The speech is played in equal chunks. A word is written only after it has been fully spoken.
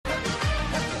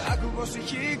πως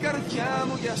είχε η καρδιά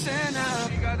μου για σένα.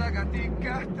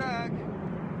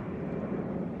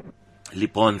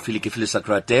 Λοιπόν, φίλοι και φίλες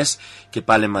ακροατές, και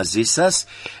πάλι μαζί σας.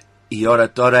 Η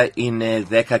ώρα τώρα είναι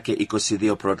 10 και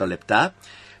 22 πρώτα λεπτά.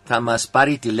 Θα μας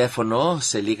πάρει τηλέφωνο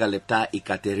σε λίγα λεπτά η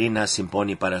Κατερίνα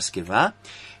Simboni Paraskeva,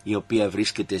 η οποία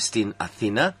βρίσκεται στην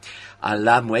Αθήνα,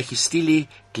 αλλά μου έχει στείλει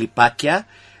κλιπάκια,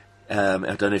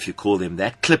 I don't know if you call them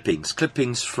that,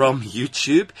 clippings from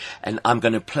YouTube, and I'm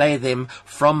going to play them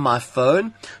from my phone.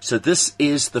 So this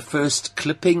is the first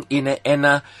clipping, είναι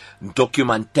ένα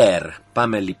ντοκιμαντέρ.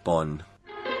 Πάμε λοιπόν.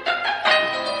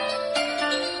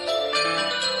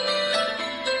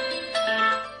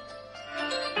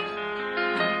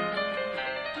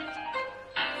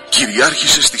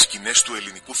 Κυριάρχησε στις σκηνές του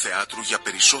ελληνικού θεάτρου για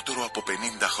περισσότερο από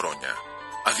 50 χρόνια.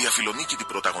 Αδιαφιλονίκητη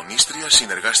πρωταγωνίστρια,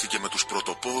 συνεργάστηκε με τους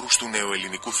πρωτοπόρους του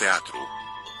νεοελληνικού θεάτρου.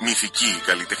 Μυθική η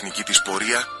καλλιτεχνική της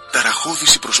πορεία,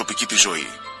 ταραχώδης η προσωπική της ζωή.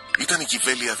 Ήταν η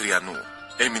Κιβέλη Αδριανού.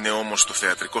 Έμεινε όμως το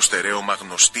θεατρικό στερέωμα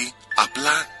γνωστή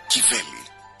απλά Κιβέλη.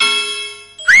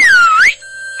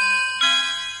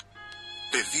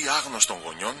 Παιδί άγνωστων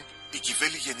γονιών, η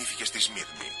Κιβέλη γεννήθηκε στη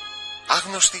Σμύρνη.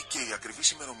 Άγνωστη και η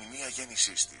ακριβής ημερομηνία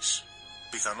γέννησής της.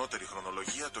 Πιθανότερη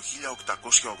χρονολογία το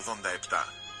 1887.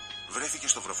 Βρέθηκε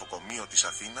στο βρεφοκομείο της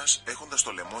Αθήνας έχοντας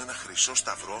στο λαιμό ένα χρυσό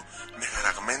σταυρό με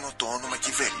χαραγμένο το όνομα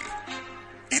Κιβέλη.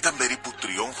 Ήταν περίπου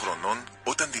 3 χρονών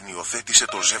όταν την υιοθέτησε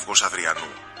το ζεύγος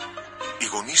Αδριανού. Οι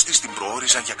γονείς της την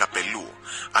προόριζαν για καπελού,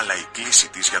 αλλά η κλίση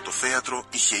της για το θέατρο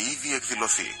είχε ήδη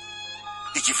εκδηλωθεί.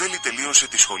 Η Κιβέλη τελείωσε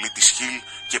τη σχολή της Χιλ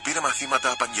και πήρε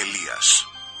μαθήματα απαγγελίας.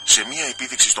 Σε μία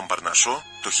επίδειξη στον Παρνασσό,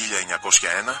 το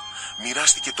 1901,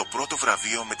 μοιράστηκε το πρώτο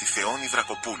βραβείο με τη Θεόνη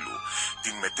Δρακοπούλου,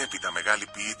 την μετέπειτα μεγάλη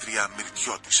ποιήτρια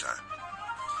Μυρτιώτισσα.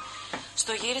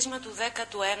 Στο γύρισμα του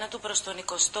 19ου προς τον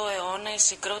 20ο αιώνα, η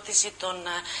συγκρότηση των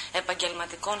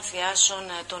επαγγελματικών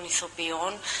θειάσεων των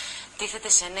ηθοποιών τίθεται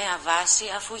σε νέα βάση,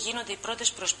 αφού γίνονται οι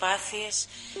πρώτες προσπάθειες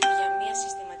για μια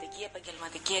συστηματική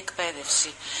επαγγελματική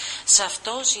εκπαίδευση. Σε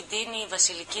αυτό συντείνει η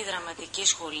Βασιλική Δραματική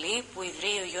Σχολή που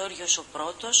ιδρύει ο Γεώργιος ο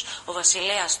Πρώτος, ο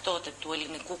βασιλέας τότε του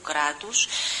ελληνικού κράτους,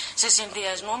 σε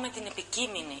συνδυασμό με την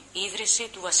επικείμενη ίδρυση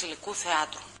του Βασιλικού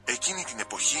Θεάτρου. Εκείνη την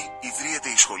εποχή ιδρύεται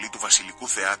η Σχολή του Βασιλικού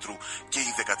Θεάτρου και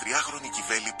η 13χρονη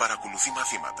Κιβέλη παρακολουθεί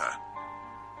μαθήματα.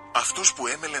 Αυτός που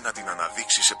έμελε να την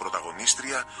αναδείξει σε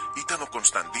πρωταγωνίστρια ήταν ο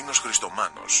Κωνσταντίνος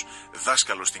Χριστομάνος,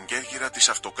 δάσκαλος στην Κέρκυρα της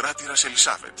αυτοκράτηρας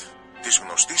Ελισάβετ, της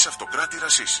γνωστής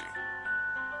αυτοκράτηρας Ίση.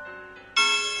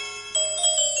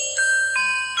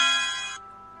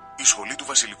 Η Σχολή του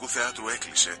Βασιλικού Θεάτρου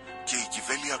έκλεισε και η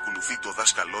Κιβέλη ακολουθεί το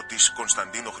δάσκαλό της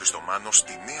Κωνσταντίνο Χριστομάνο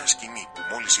στη νέα σκηνή που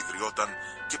μόλις ιδρυόταν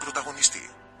και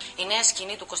πρωταγωνιστεί. Η νέα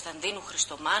σκηνή του Κωνσταντίνου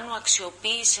Χριστομάνου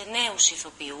αξιοποίησε νέους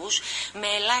ηθοποιούς με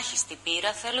ελάχιστη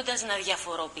πείρα, θέλοντας να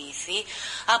διαφοροποιηθεί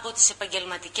από τις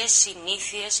επαγγελματικές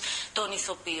συνήθειες των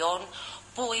ηθοποιών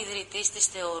που ο ιδρυτής της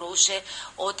θεωρούσε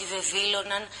ότι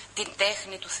βεβήλωναν την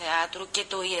τέχνη του θεάτρου και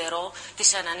το ιερό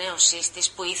της ανανέωσής της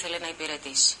που ήθελε να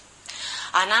υπηρετήσει.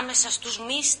 Ανάμεσα στους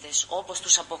μύστες, όπως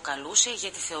τους αποκαλούσε,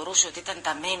 γιατί θεωρούσε ότι ήταν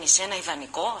ταμένοι σε ένα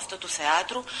ιδανικό αυτό του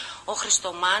θεάτρου, ο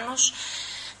Χριστομάνος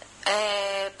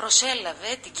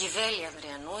προσέλαβε την Κιβέλη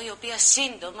Αδριανού, η οποία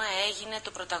σύντομα έγινε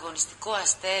το πρωταγωνιστικό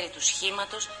αστέρι του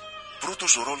σχήματος.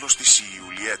 Πρώτος ρόλος της η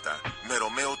Ιουλιέτα, με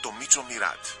Ρωμαίο το Μίτσο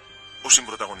Μιράτ. Ο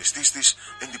συμπρωταγωνιστής της,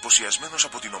 εντυπωσιασμένος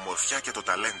από την ομορφιά και το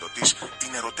ταλέντο της,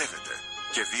 την ερωτεύεται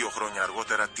και 2 χρόνια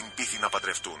αργότερα την πείθει να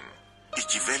παντρευτούν. Η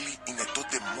Κιβέλη είναι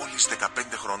τότε μόλις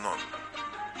 15 χρονών.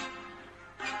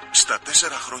 Στα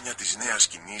 4 χρόνια της νέας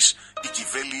σκηνής, η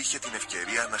Κιβέλη είχε την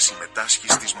ευκαιρία να συμμετάσχει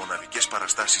στις μοναδικές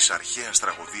παραστάσεις αρχαίας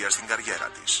τραγωδίας στην καριέρα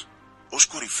της. Ως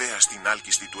κορυφαία στην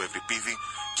άλκιστη του Ευρυπίδη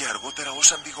και αργότερα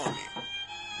ως Αντιγόνη.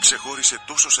 Ξεχώρισε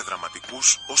τόσο σε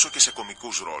δραματικούς όσο και σε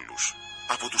κωμικούς ρόλους.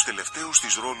 Από τους τελευταίους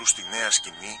της ρόλους στη νέα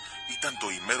σκηνή ήταν το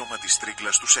ημέρωμα της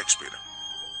Τρίκλας του Σέξπιρ.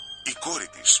 Η κόρη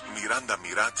της, Μιράντα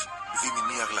Μιράτ, δίνει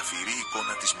μια γλαφυρή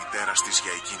εικόνα της μητέρας της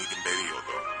για εκείνη την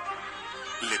περίοδο.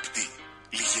 Λεπτή,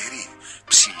 λιγερή,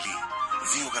 ψηλή,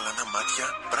 2 γαλανά μάτια,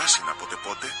 πράσινα πότε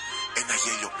πότε, ένα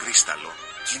γέλιο κρίσταλο,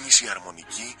 κίνηση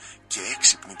αρμονική και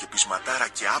έξυπνη και πεισματάρα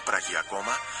και άπραγη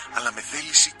ακόμα, αλλά με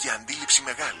θέληση και αντίληψη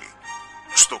μεγάλη.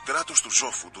 Στο κράτος του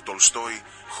Ζόφου του Τολστόη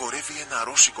χορεύει ένα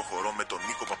ρώσικο χορό με τον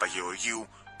Νίκο Παπαγεωργίου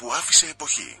που άφησε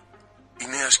εποχή. Η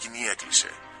νέα σκηνή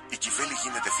έκλεισε. Η Κιβέλη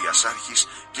γίνεται θειασάρχης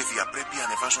και διαπρέπει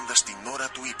ανεβάζοντας την ώρα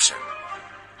του Ήψεν.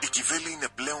 Η Κιβέλη είναι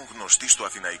πλέον γνωστή στο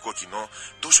αθηναϊκό κοινό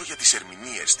τόσο για τις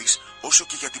ερμηνείες της όσο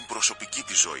και για την προσωπική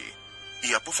της ζωή.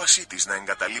 Η απόφασή της να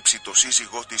εγκαταλείψει το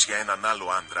σύζυγό της για έναν άλλο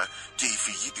άντρα και η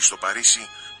φυγή της στο Παρίσι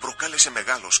προκάλεσε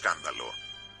μεγάλο σκάνδαλο.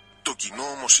 Το κοινό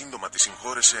όμως σύντομα τη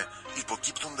συγχώρεσε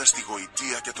υποκύπτοντας τη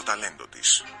γοητεία και το ταλέντο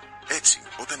της. Έτσι,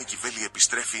 όταν η Κιβέλη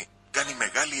επιστρέφει, κάνει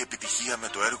μεγάλη επιτυχία με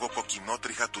το έργο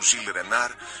 «Κοκκινότριχα» του Ζιλ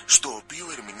Ρενάρ, στο οποίο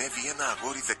ερμηνεύει ένα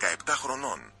αγόρι 17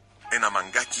 χρονών. Ένα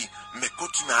μαγκάκι με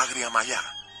κόκκινα άγρια μαλλιά.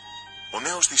 Ο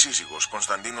νέος της σύζυγος,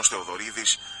 Κωνσταντίνος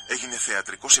Θεοδωρίδης, έγινε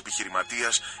θεατρικός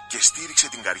επιχειρηματίας και στήριξε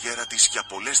την καριέρα της για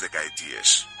πολλές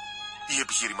δεκαετίες. Η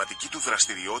επιχειρηματική του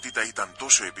δραστηριότητα ήταν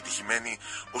τόσο επιτυχημένη,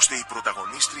 ώστε η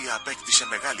πρωταγωνίστρια απέκτησε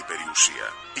μεγάλη περιουσία.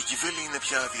 Η Κιβέλη είναι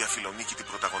πια διαφιλονίκητη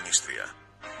πρωταγωνίστρια.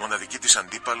 Μοναδική της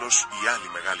αντίπαλος, η άλλη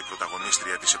μεγάλη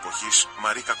πρωταγωνίστρια της εποχής,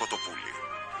 Μαρίκα Κοτοπούλη.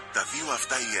 Τα δύο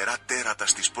αυτά ιερά τέρατα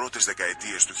στις πρώτες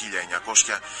δεκαετίες του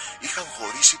 1900 είχαν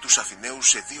χωρίσει τους Αθηναίους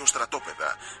σε δύο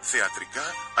στρατόπεδα,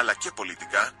 θεατρικά αλλά και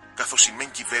πολιτικά, καθώς η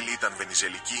μεν Κιβέλη ήταν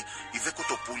βενιζελική, η δε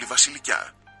Κοτοπούλη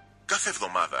βασιλικιά. Κάθε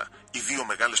εβδομάδα οι δύο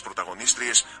μεγάλες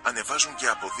πρωταγωνίστριες ανεβάζουν και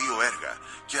από δύο έργα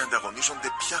και ανταγωνίζονται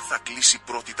ποια θα κλείσει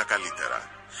πρώτη τα καλύτερα.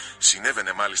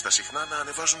 Συνέβαινε μάλιστα συχνά να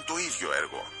ανεβάζουν το ίδιο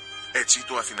έργο. Έτσι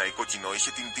το αθηναϊκό κοινό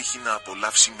είχε την τύχη να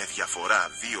απολαύσει με διαφορά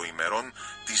 2 ημερών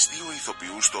τις δύο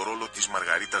ηθοποιούς στο ρόλο της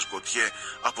Μαργαρίτας Γκοτιέ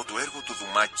από το έργο του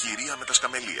Δουμά «Κυρία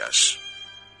Μετασκαμελίας».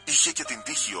 Είχε και την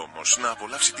τύχη όμως να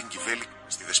απολαύσει την Κιβέλη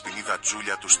στη δεσποινίδα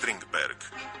Τζούλια του Στρίνγκμπεργκ,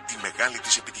 τη μεγάλη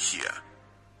της επιτυχία.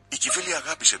 Η Κιβέλη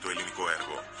αγάπησε το ελληνικό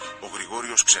έργο. Ο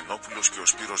Γρηγόριος Ξενόπουλος και ο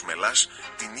Σπύρος Μελάς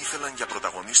την ήθελαν για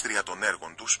πρωταγωνίστρια των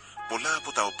έργων τους, πολλά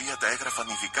από τα οποία τα έγραφαν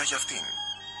ειδικά για αυτήν.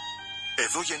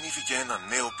 Εδώ γεννήθηκε ένα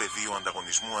νέο πεδίο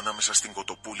ανταγωνισμού ανάμεσα στην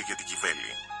Κοτοπούλη και την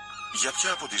Κιβέλη. Για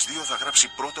ποια από τις δύο θα γράψει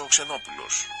πρώτα ο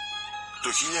Ξενόπουλος? Το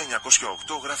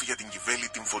 1908 γράφει για την Κιβέλη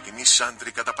την Φωτεινή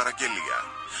Σάντρη κατά παραγγελία.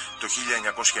 Το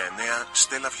 1909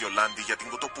 Στέλλα Βιολάντη για την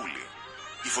Κοτοπούλη.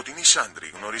 Η Φωτεινή Σάντρη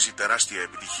γνωρίζει τεράστια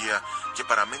επιτυχία και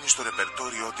παραμένει στο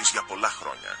ρεπερτόριό της για πολλά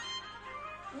χρόνια.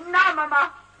 Να, μαμά,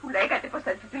 που λέγατε πως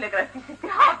θα του τηλεγραφήσετε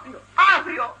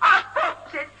αύριο,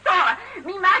 απόψε, τώρα.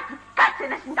 Μημάκι, κάτσε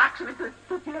να συντάξουμε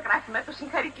το τηλεγράφημα, το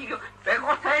συγχαρητήριο.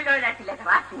 Εγώ θέλω ένα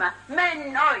τηλεγράφημα με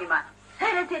νόημα.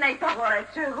 Θέλετε να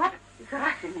υπαγορεύσω εγώ?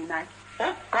 Γράφει, Μημάκι. Ο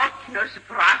κόκκινος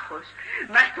βράχος,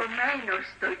 ματωμένος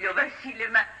στο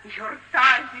ηλιοβασίλεμα,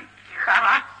 γιορτάζει τη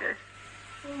χαρά σας.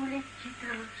 Ο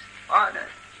γλυκύτερος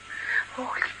θάνατος, ο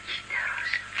γλυκύτερος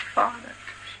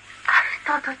θάνατος.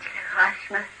 Αυτό το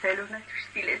τηλεγράφημα θέλω να του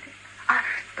στείλετε.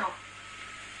 Αυτό.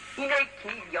 Είναι και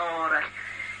η ίδια ώρα.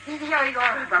 Η ίδια η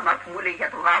ώρα, μαμά, που μου λέει για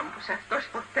το γάμο που αυτός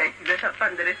ποτέ δεν θα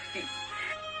παντρευτεί.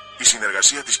 Η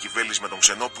συνεργασία της Κιβέλης με τον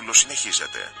Ξενόπουλο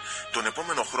συνεχίζεται. Τον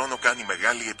επόμενο χρόνο κάνει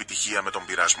μεγάλη επιτυχία με τον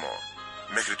Πειρασμό.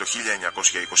 Μέχρι το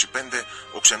 1925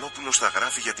 ο Ξενόπουλος θα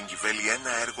γράφει για την Κιβέλη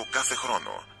ένα έργο κάθε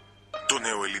χρόνο. Το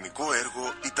νεοελληνικό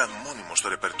έργο ήταν μόνιμο στο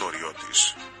ρεπερτόριό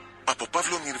της. Από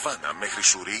Παύλο Νιρβάνα μέχρι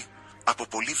Σουρή, από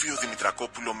Πολύβιο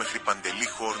Δημητρακόπουλο μέχρι Παντελή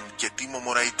Χόρν και Τίμο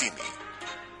Μωραϊτίνη.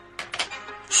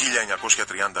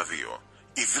 1932.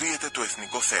 Ιδρύεται το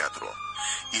Εθνικό Θέατρο.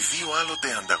 Οι δύο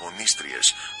άλλοτε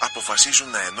ανταγωνίστριες αποφασίζουν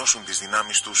να ενώσουν τις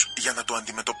δυνάμεις τους για να το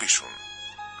αντιμετωπίσουν.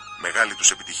 Μεγάλη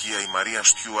τους επιτυχία η Μαρία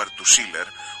Στιούαρτ του Σίλερ,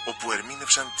 όπου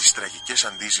ερμήνευσαν τις τραγικές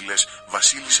αντίζηλες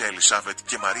Βασίλισσα Ελισάβετ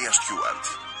και Μαρία Στιούαρτ.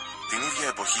 Την ίδια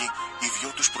εποχή οι δυο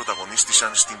τους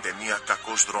πρωταγωνίστησαν στην ταινία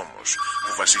 «Κακός δρόμος»,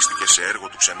 που βασίστηκε σε έργο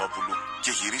του Ξενόπουλου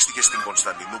και γυρίστηκε στην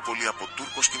Κωνσταντινούπολη από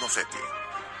Τούρκο σκηνοθέτη.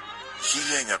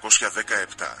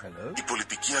 1917. Η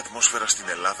πολιτική ατμόσφαιρα στην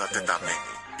Ελλάδα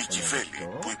τεταμένη. Η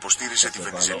Κιβέλη, που υποστήριζε τη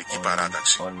βενιζελική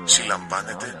παράταξη,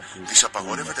 συλλαμβάνεται, της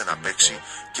απαγορεύεται να παίξει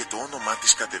και το όνομά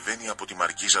της κατεβαίνει από τη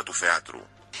μαρκίζα του θεάτρου.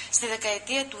 Στη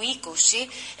δεκαετία του 20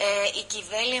 η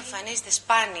Κιβέλη εμφανίζεται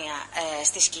σπάνια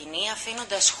στη σκηνή,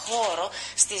 αφήνοντας χώρο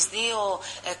στις δύο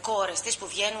κόρες της που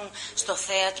βγαίνουν στο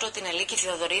θέατρο, την Ελίκη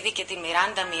Θεοδωρίδη και τη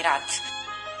Μιράντα Μιράτ.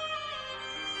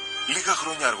 Λίγα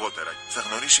χρόνια αργότερα θα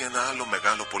γνωρίσει ένα άλλο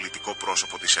μεγάλο πολιτικό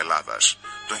πρόσωπο της Ελλάδας,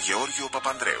 τον Γεώργιο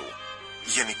Παπανδρέου.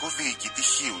 Γενικό διοικητή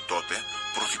Χίου τότε,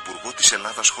 πρωθυπουργό της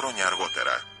Ελλάδας χρόνια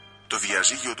αργότερα. Το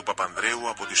διαζύγιο του Παπανδρέου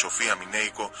από τη Σοφία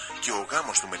Μινέικο και ο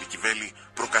γάμος του με την Κιβέλη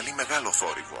προκαλεί μεγάλο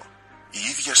θόρυβο. Η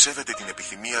ίδια σέβεται την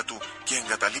επιθυμία του και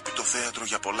εγκαταλείπει το θέατρο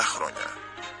για πολλά χρόνια.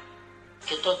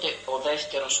 Και τότε ο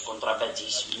δεύτερος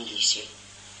κοντραμπατζής μίλησε.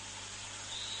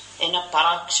 Ένα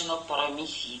παράξενο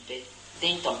παραμύθι, είπε. Δεν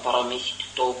ήταν παραμύθι του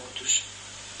τόπου τους.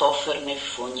 Το έφερνε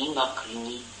φωνή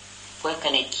μακρινή που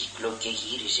έκανε κύκλο και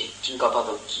γύριζε την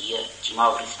Καπαδοκία, τη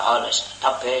Μαύρη Θάλασσα,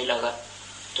 τα Πέλαγα,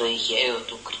 το Αιγαίο,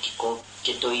 το Κρητικό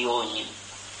και το Ιόνιο.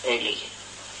 Έλεγε.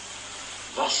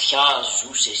 Βαθιά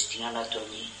ζούσε στην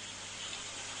Ανατολή.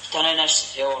 Ήταν ένας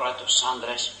θεόρατος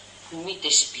άντρας που μήτε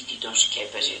σπίτι τον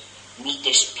σκέπαζε,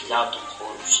 μήτε σπηλά τον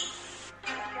χωρούσε.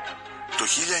 Το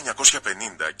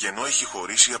 1950, και ενώ έχει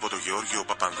χωρίσει από τον Γεώργιο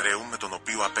Παπανδρέου, με τον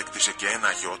οποίο απέκτησε και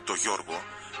ένα γιο, το Γιώργο,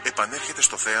 επανέρχεται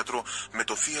στο θέατρο με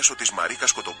το θίασο της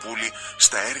Μαρίκας Κοτοπούλη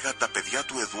στα έργα «Τα παιδιά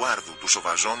του Εδουάρδου» του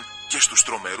Σοβαζών και στους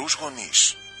τρομερούς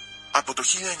γονείς. Από το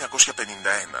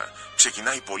 1951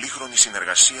 ξεκινάει η πολύχρονη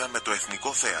συνεργασία με το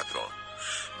Εθνικό Θέατρο.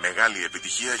 Μεγάλη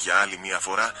επιτυχία για άλλη μία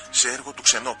φορά σε έργο του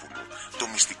Ξενόπουλου, το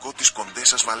μυστικό της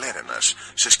Κοντέσας Βαλέρενας,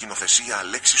 σε σκηνοθεσία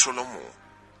Αλέξη Σολομού.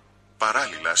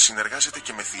 Παράλληλα συνεργάζεται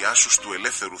και με θειάσους του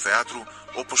ελεύθερου θεάτρου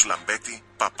όπως Λαμπέτη,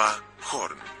 Παπά,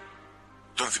 Χόρν.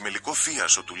 Τον θυμελικό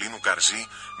θείασο του Λίνου Καρζή,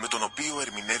 με τον οποίο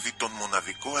ερμηνεύει τον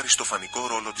μοναδικό αριστοφανικό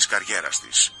ρόλο της καριέρας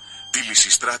της, τη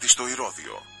Λυσιστράτη στο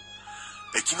Ηρώδειο.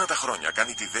 Εκείνα τα χρόνια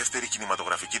κάνει τη δεύτερη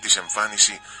κινηματογραφική της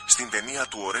εμφάνιση στην ταινία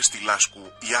του Ορέστη Λάσκου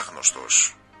 «Η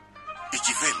Άγνωστος». Η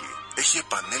Κιβέλη έχει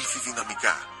επανέλθει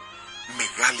δυναμικά.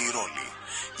 Μεγάλη ρόλη.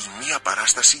 Η μία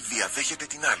παράσταση διαδέχεται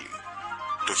την άλλη.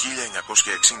 Το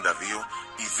 1962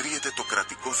 ιδρύεται το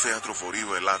Κρατικό Θέατρο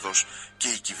Βορείου Ελλάδος και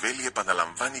η Κιβέλη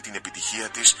επαναλαμβάνει την επιτυχία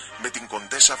της με την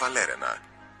Κοντέσα Βαλέρενα.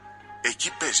 Εκεί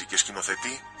παίζει και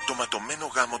σκηνοθετεί το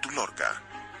ματωμένο γάμο του Λόρκα.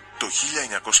 Το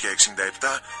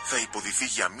 1967 θα υποδηθεί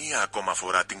για μία ακόμα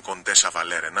φορά την Κοντέσα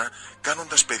Βαλέρενα,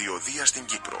 κάνοντας περιοδεία στην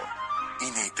Κύπρο.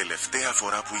 Είναι η τελευταία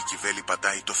φορά που η Κιβέλη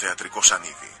πατάει το θεατρικό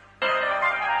σανίδι.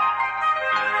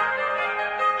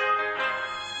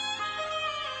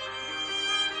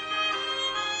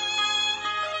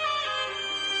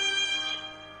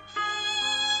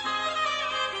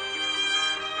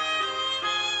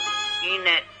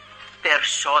 Είναι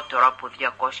περισσότερο από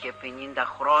 250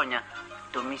 χρόνια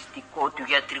το μυστικό του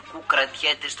ιατρικού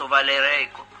κρατιέται στο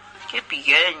Βαλερέικο και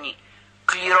πηγαίνει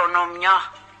κληρονομιά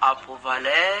από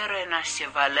Βαλέρενα σε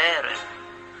Βαλέρενα.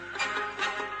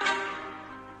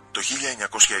 Το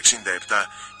 1967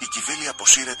 η Κιβέλη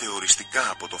αποσύρεται οριστικά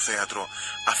από το θέατρο,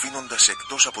 αφήνοντας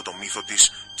εκτός από το μύθο της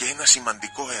και ένα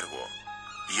σημαντικό έργο.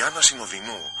 Η Άννα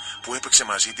Συνοδεινού, που έπαιξε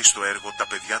μαζί της στο έργο «Τα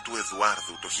παιδιά του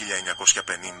Εδουάρδου» το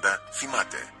 1950,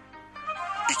 θυμάται: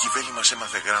 «Η Κιβέλη μας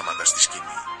έμαθε γράμματα στη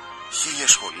σκηνή. 1000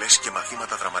 σχολές και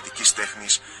μαθήματα δραματικής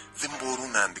τέχνης δεν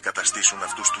μπορούν να αντικαταστήσουν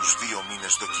αυτούς τους 2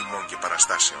 μήνες δοκιμών και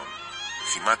παραστάσεων».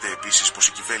 Θυμάται επίσης πως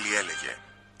η Κιβέλη έλεγε: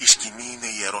 «Η σκηνή είναι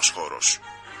ιερός χώρος.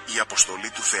 Η αποστολή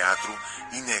του θεάτρου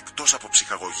είναι εκτός από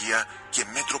ψυχαγωγία και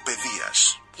μέτρο παιδείας».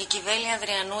 Η Κιβέλη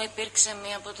Ανδριανού υπήρξε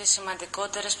μία από τις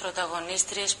σημαντικότερες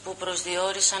πρωταγωνίστριες που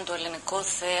προσδιορίσαν το ελληνικό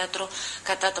θέατρο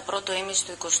κατά το πρώτο ήμιση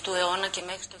του 20ου αιώνα και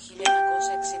μέχρι το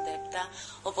 1967,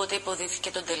 όποτε υποδίθηκε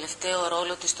τον τελευταίο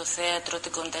ρόλο της στο θέατρο,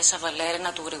 την Κοντέσα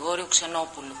Βαλέρενα του Γρηγόριου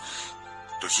Ξενόπουλου.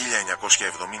 Το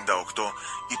 1978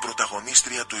 η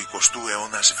πρωταγωνίστρια του 20ου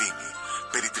αιώνα σβήνει,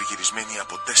 περιτριγυρισμένη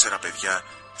από 4 παιδιά,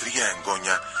 3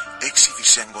 εγγόνια, 6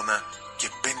 δυσέγγωνα και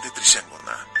 5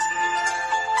 τρισέγγωνα.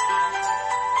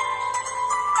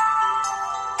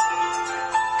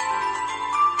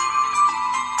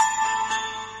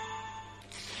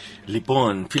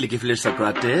 Λοιπόν, φίλοι και φίλες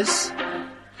ακροατές,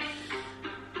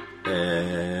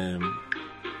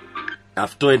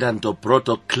 αυτό ήταν το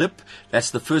πρώτο clip.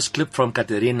 That's the first clip from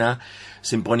Katerina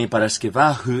Simboni Paraskeva,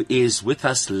 who is with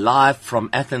us live from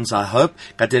Athens, I hope.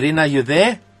 Katerina, you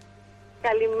there?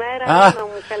 Καλημέρα,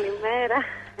 μου, καλημέρα.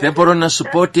 Δεν μπορώ να σου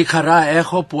πω τι χαρά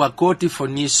έχω που ακούω τη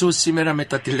φωνή σου σήμερα με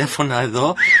τα τηλέφωνα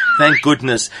εδώ. Thank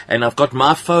goodness. And I've got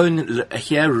my phone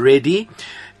here ready.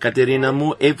 Katerina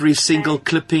μου, every single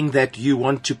clipping that you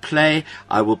want to play,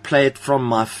 I will play it from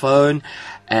my phone.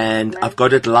 And I've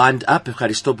got it lined up.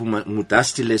 Ευχαριστώ που μου τα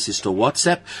στείλες στο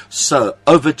WhatsApp. So,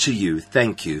 over to you.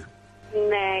 Thank you.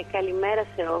 Ναι, καλημέρα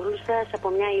σε όλους σας από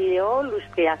μια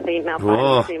ηλιόλουστη Αθήνα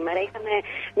σήμερα. Είχαμε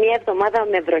μια εβδομάδα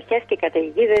με βροχές και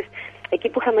καταιγίδες. Εκεί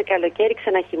που είχαμε καλοκαίρι,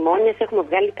 ξανά χειμώνιες, έχουμε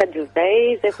βγάλει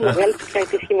κατζουδέις, έχουμε βγάλει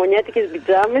τις χειμωνιάτικες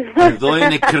πιτζάμες μας. Εδώ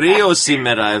είναι κρύο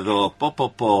σήμερα εδώ.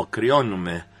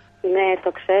 Κρυώνουμε. Ναι,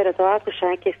 το ξέρω, το άκουσα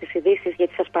και στις ειδήσεις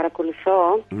γιατί σας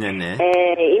παρακολουθώ. Ναι.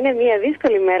 Είναι μια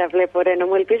δύσκολη μέρα, βλέπω, Ρένο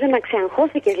μου. Ελπίζω να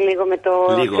ξεαγχώθηκες λίγο με το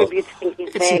tribute στην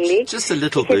Κιβέλη. Just a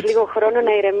little bit. Είχες λίγο χρόνο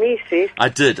να ηρεμήσεις. I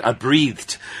did, I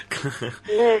breathed.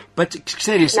 Ναι. But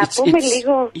ξέρεις, να πούμε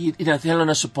λίγο... θέλω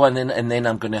να σου πω, and then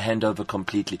I'm going to hand over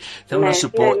completely. Θέλω να σου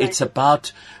πω,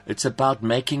 it's about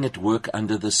making it work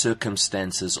under the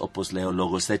circumstances, όπως λέει ο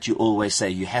λόγος, that you always say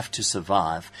you have to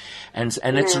survive.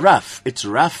 And it's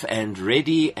rough and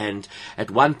ready, and at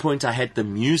one point I had the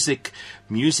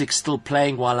music still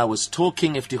playing while I was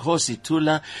talking. Ευτυχώς η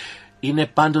Τούλα είναι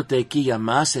πάντοτε εκεί για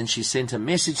μας, and she sent a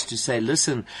message to say,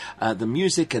 listen, the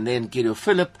music, and then Guido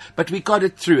Philip, but we got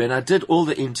it through, and I did all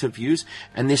the interviews,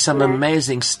 and there's some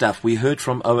amazing stuff. We heard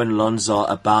from Owen Lonzo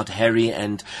about Harry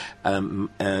and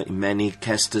Manny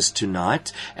Castus tonight,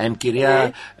 and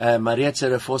Kyria Maria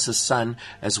Tserefosa's son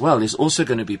as well is also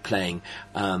going to be playing.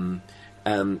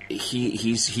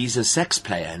 He's a sax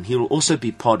player, and he will also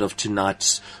be part of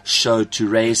tonight's show to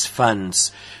raise funds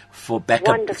for backup.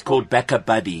 Wonderful. It's called Backup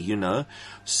Buddy, you know.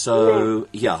 So,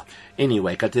 yeah.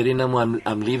 Anyway, Katerina,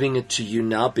 I'm leaving it to you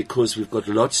now because we've got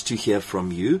lots to hear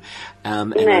from you.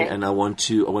 And I want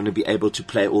to be able to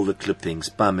play all the clippings.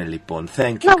 Πάμε λοιπόν.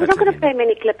 Thank you, No, Katerina. we're not going to play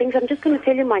many clippings. I'm just going to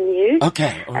tell you my news.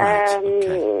 Okay, all right.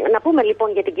 Okay. Να πούμε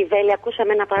λοιπόν για την Κιβέλη.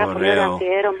 Ακούσαμε ένα πάρα πολύ ωραίο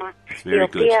αφιέρωμα, η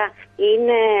οποία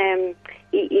είναι...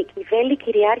 Η Κιβέλη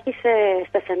κυριάρχησε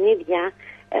στα Σανίδια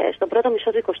στον πρώτο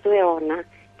μισό του 20ου αιώνα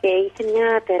και είχε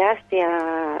μια τεράστια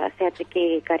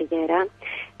θεατρική καριέρα.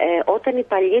 Όταν οι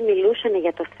παλιοί μιλούσαν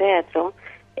για το θέατρο,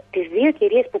 τις δύο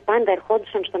κυρίες που πάντα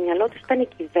ερχόντουσαν στο μυαλό τους ήταν η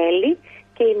Κιβέλη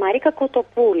και η Μαρίκα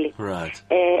Κοτοπούλη. Right.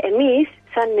 Εμείς,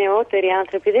 σαν νεότεροι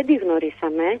άνθρωποι, δεν τη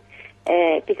γνωρίσαμε.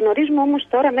 Τη γνωρίζουμε όμως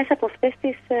τώρα μέσα από αυτές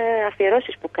τις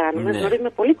αφιερώσεις που κάνουμε. Γνωρίζουμε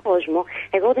πολύ κόσμο.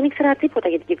 Εγώ δεν ήξερα τίποτα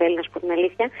για την Κιβέλη, να σου πω την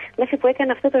αλήθεια, μέχρι που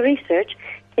έκανα αυτό το research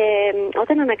και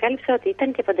όταν ανακάλυψα ότι ήταν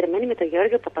και παντρεμένη με τον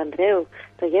Γιώργο Παπανδρέου,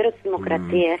 το γέρο της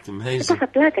Δημοκρατίας, έπαθα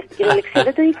πλάκα στην κυριολεξία,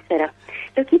 δεν το ήξερα.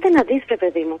 Λέω, κοίτα να δεις, ρε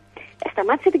παιδί μου.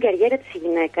 Σταμάτησε την καριέρα της η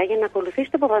γυναίκα για να ακολουθήσει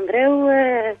τον Παπανδρέου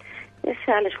σε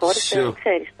άλλες χώρες,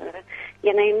 ξέρεις τώρα,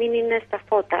 για να μην είναι στα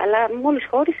φώτα. Αλλά μόλις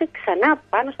χώρισε, ξανά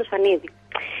πάνω στο Σανίδι.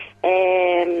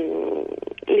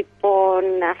 Λοιπόν,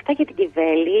 αυτά για την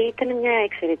Κιβέλη. Ήταν μια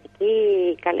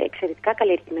εξαιρετικά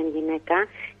καλλιεργημένη γυναίκα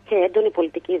και έντονη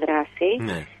πολιτική δράση.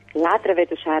 Λάτρευε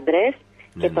τους άντρες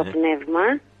και το πνεύμα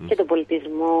και τον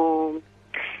πολιτισμό.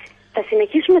 Θα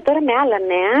συνεχίσουμε τώρα με άλλα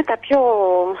νέα, τα πιο...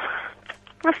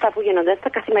 Αυτά που γίνονται, τα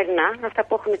καθημερινά, αυτά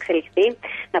που έχουν εξελιχθεί.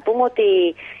 Να πούμε ότι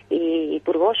η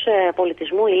Υπουργός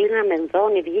Πολιτισμού, η Λίνα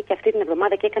Μενδώνη, βγήκε αυτή την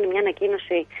εβδομάδα και έκανε μια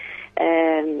ανακοίνωση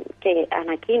και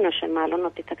ανακοίνωσε μάλλον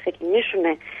ότι θα ξεκινήσουν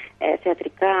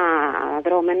θεατρικά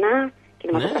δρόμενα,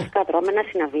 κινηματογραφικά δρόμενα,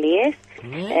 συναυλίες.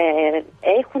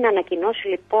 Έχουν ανακοινώσει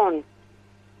λοιπόν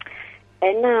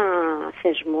ένα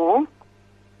θεσμό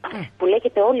που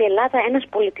λέγεται Όλη η Ελλάδα ένας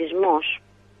πολιτισμός,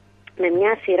 με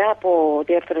μια σειρά από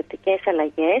διορθωτικές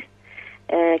αλλαγές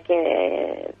και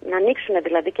να ανοίξουν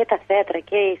δηλαδή και τα θέατρα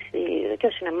και ο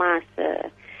σινεμάς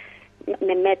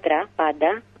με μέτρα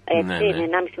πάντα, έτσι, με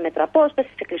 1,5 μέτρο απόσταση,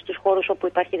 σε κλειστούς χώρους όπου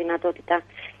υπάρχει δυνατότητα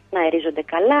να αερίζονται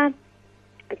καλά.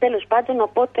 Τέλος πάντων,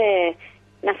 οπότε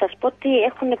να σας πω ότι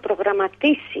έχουν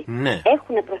προγραμματίσει.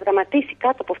 Έχουν προγραμματίσει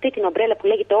κάτω από αυτή την ομπρέλα που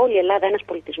λέγεται Όλη η Ελλάδα ένας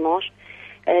πολιτισμός,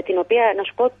 την οποία, να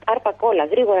σου πω, άρπα κόλλα,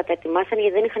 γρήγορα τα ετοιμάσαν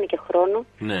γιατί δεν είχαν και χρόνο.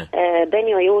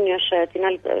 Μπαίνει ο Ιούνιος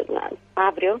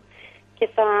αύριο και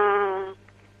θα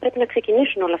πρέπει να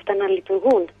ξεκινήσουν όλα αυτά να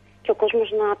λειτουργούν και ο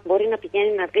κόσμος να μπορεί να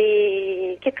πηγαίνει να δει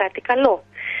και κάτι καλό.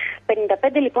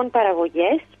 55 λοιπόν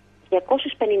παραγωγές,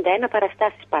 251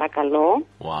 παραστάσεις παρακαλώ.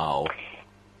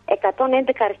 111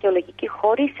 αρχαιολογικοί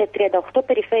χώροι σε 38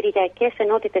 περιφερειακές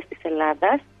ενότητες της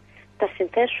Ελλάδας. Θα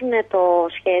συνθέσουν το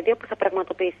σχέδιο που θα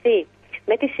πραγματοποιηθεί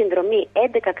με τη συνδρομή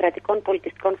 11 κρατικών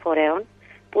πολιτιστικών φορέων,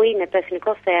 που είναι το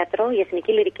Εθνικό Θέατρο, η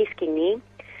Εθνική Λυρική Σκηνή,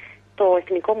 το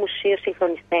Εθνικό Μουσείο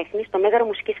Σύγχρονης Τέχνης, το Μέγαρο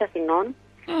Μουσικής Αθηνών,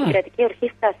 η Κρατική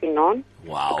Ορχήστρα Αθηνών,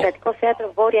 το Κρατικό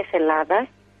Θέατρο Βόρειας Ελλάδας,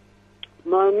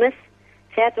 Μόλμεθ,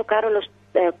 Θέατρο Κάρολος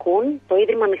Κούν, το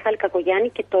Ίδρυμα Μιχάλη Κακογιάννη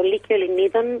και το Λύκειο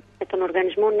Ελληνίδων με τον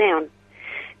Οργανισμό Νέων.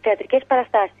 Θεατρικές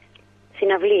παραστάσεις,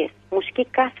 συναυλίες, μουσική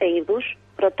κάθε είδους,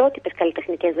 πρωτότυπες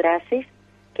καλλιτεχνικές δράσεις,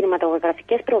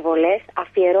 κινηματογραφικές προβολές,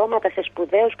 αφιερώματα σε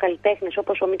σπουδαίους καλλιτέχνες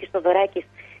όπως ο Μίκης Θοδωράκης,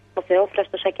 ο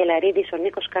Θεόφραστος Ακελαρίδης, ο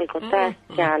Νίκος Καλκοτάς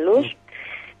και άλλους,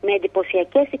 με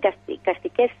εντυπωσιακές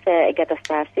εικαστικές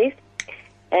εγκαταστάσεις.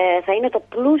 Θα είναι το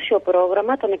πλούσιο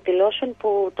πρόγραμμα των εκδηλώσεων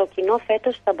που το κοινό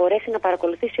φέτος θα μπορέσει να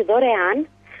παρακολουθήσει δωρεάν,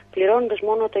 πληρώνοντας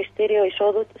μόνο το ειστήριο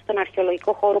εισόδου στον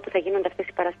αρχαιολογικό χώρο που θα γίνονται αυτές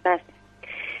οι παραστάσεις.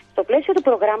 Στο πλαίσιο του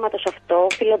προγράμματος αυτό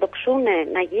φιλοδοξούν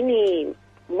να γίνει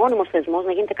μόνιμος θεσμός,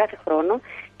 να γίνεται κάθε χρόνο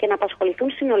και να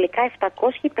απασχοληθούν συνολικά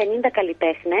 750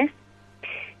 καλλιτέχνες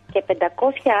και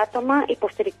 500 άτομα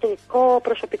υποστηρικτικό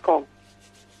προσωπικό.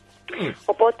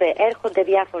 Οπότε έρχονται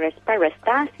διάφορες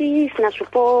παραστάσεις, να σου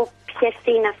πω ποιες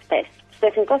είναι αυτές. Στο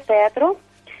Εθνικό Θέατρο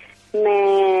με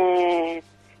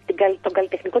τον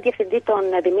καλλιτεχνικό διευθυντή τον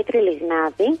Δημήτρη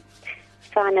Λιγνάδη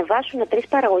θα ανεβάσουν 3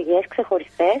 παραγωγές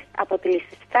ξεχωριστές από τη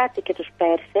Λυσιστράτη και τους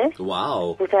Πέρσες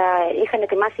που θα είχαν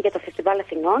ετοιμάσει για το Φεστιβάλ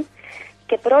Αθηνών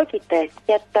και πρόκειται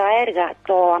για τα έργα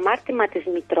 «Το αμάρτημα της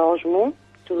μητρός μου»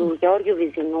 του Γεώργιου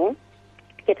Βυζινού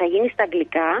και θα γίνει στα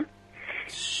αγγλικά,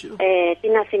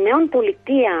 την Αθηναίων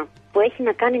Πολιτεία που έχει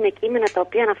να κάνει με κείμενα τα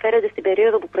οποία αναφέρονται στην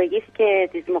περίοδο που προηγήθηκε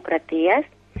της Δημοκρατίας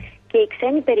και οι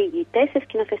ξένοι περιηγητές σε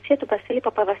σκηνοθεσία του Βασίλη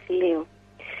Παπαβασιλείου.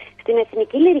 Στην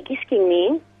Εθνική Λυρική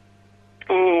Σκηνή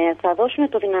θα δώσουν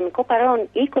το δυναμικό παρόν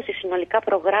 20 συνολικά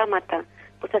προγράμματα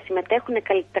που θα συμμετέχουν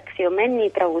καλυταξιωμένοι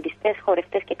τραγουδιστές,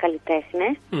 χορευτές και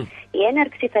καλλιτέχνες. Η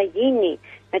έναρξη θα γίνει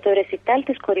με το ρεσιτάλ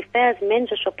της κορυφαίας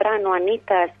μέντζο σοπράνο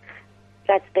Ανίτας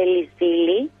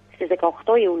Κατσδελιζήλη στις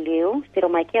 18 Ιουλίου στη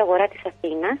Ρωμαϊκή Αγορά της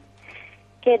Αθήνας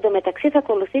και εντωμεταξύ θα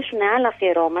ακολουθήσουν άλλα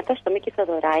αφιερώματα στο Μίκη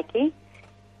Θοδωράκη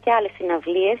και άλλες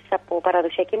συναυλίες από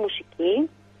παραδοσιακή μουσική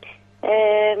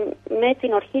με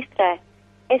την ορχήστρα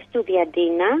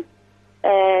Εστουδιαντίνα,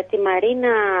 τη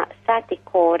Μαρίνα Σάτι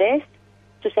Κόρες,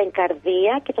 τους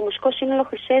Ενκαρδία και το μουσικό σύνολο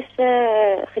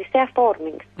Χριστέα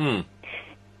Φόρμινγκς.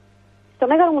 Στο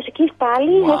Μέγαρο Μουσικής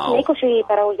πάλι έχουμε 20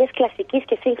 παραγωγές κλασικής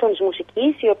και σύγχρονης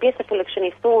μουσικής, οι οποίες θα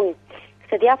φιλοξενηθούν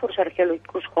σε διάφορους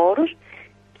αρχαιολογικούς χώρους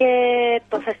και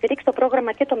θα στηρίξει το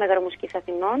πρόγραμμα και το Μέγαρο Μουσικής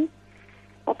Αθηνών,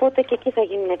 οπότε και εκεί θα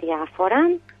γίνουν διάφορα.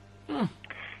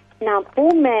 Να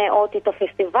πούμε ότι το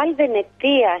Φεστιβάλ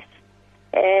Βενετίας,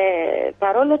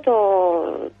 παρόλο το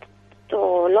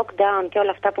lockdown και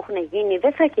όλα αυτά που έχουν γίνει,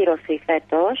 δεν θα ακυρωθεί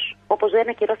φέτος, όπως δεν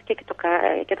ακυρώθηκε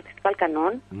και το Φεστιβάλ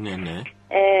Κανών. Ναι.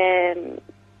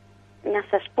 Να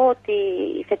σας πω ότι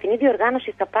η φετινή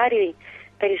διοργάνωση θα πάρει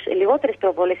λιγότερες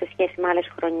προβολές σε σχέση με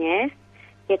άλλες χρονιές,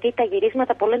 γιατί τα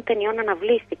γυρίσματα πολλών ταινιών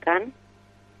αναβλήθηκαν.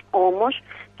 Όμως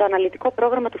το αναλυτικό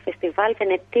πρόγραμμα του Φεστιβάλ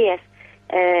Βενετίας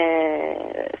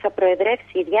θα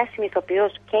προεδρεύσει η διάσημη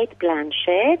ηθοποιός Kate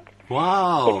Blanchett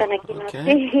και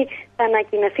θα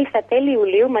ανακοινωθεί στα τέλη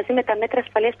Ιουλίου μαζί με τα μέτρα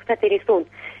ασφαλείας που θα τηρηθούν.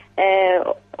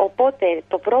 Οπότε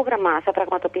το πρόγραμμα θα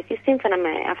πραγματοποιηθεί σύμφωνα με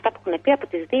αυτά που έχουν πει από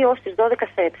τις 2 ως τις 12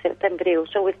 Σεπτεμβρίου.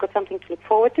 So we've got something to look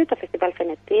forward to, το Φεστιβάλ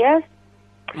Βενετίας.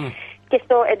 Και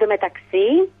στο εντωμεταξύ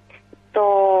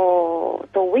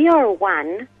το We Are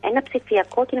One, ένα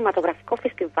ψηφιακό κινηματογραφικό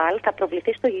φεστιβάλ, θα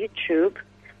προβληθεί στο YouTube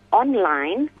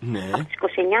online από τις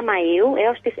 29 Μαΐου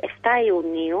έως τις 7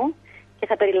 Ιουνίου και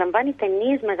θα περιλαμβάνει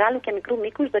ταινίες μεγάλου και μικρού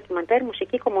μήκους, ντοκιμαντέρ,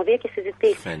 μουσική, κωμωδία και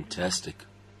συζητήσεις. Fantastic.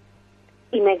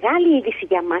 Η μεγάλη είδηση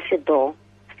για μας εδώ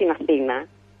στην Αθήνα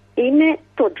είναι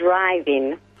το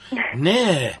drive-in. Ναι,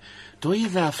 το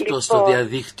είδα αυτό στο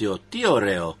διαδίκτυο. Τι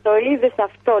ωραίο. Το είδες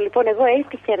αυτό. Λοιπόν, εγώ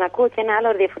έτυχε να ακούω και ένα άλλο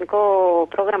ραδιοφωνικό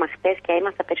πρόγραμμα χτες και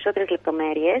ήμασταν περισσότερες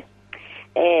λεπτομέρειες.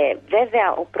 Βέβαια,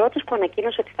 ο πρώτος που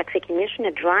ανακοίνωσε ότι θα ξεκινήσουν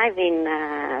drive-in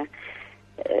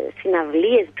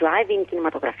συναυλίες, drive-in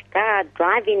κινηματογραφικά,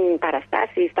 drive-in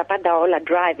παραστάσεις, τα πάντα όλα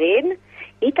drive-in,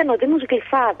 ήταν ο Δήμος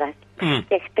Γλυφάδας.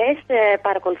 Και χτες,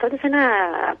 παρακολουθώντας ένα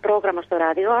πρόγραμμα στο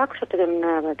ράδιο, άκουσα τον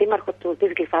δήμαρχο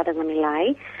της Γλυφάδας να μιλάει,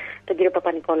 τον κύριο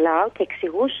Παπα-Νικολάου, και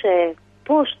εξηγούσε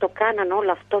πώς το κάναν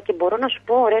όλο αυτό. Και μπορώ να σου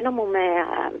πω, Ρένο μου, με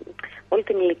όλη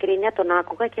την ειλικρίνεια, τον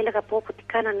άκουγα και έλεγα πω τι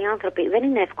κάναν οι άνθρωποι. Δεν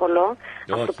είναι εύκολο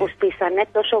αυτό που στήσανε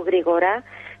τόσο γρήγορα,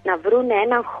 να βρούνε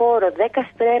έναν χώρο, 10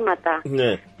 στρέμματα,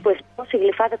 που ευτυχώς η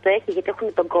Γλυφάδα το έχει γιατί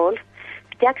έχουν τον γκολφ.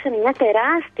 Φτιάξανε μια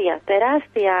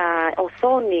τεράστια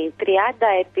οθόνη, 30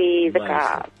 επί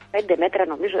 15 μέτρα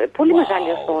νομίζω, πολύ μεγάλη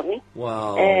οθόνη,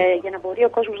 για να μπορεί ο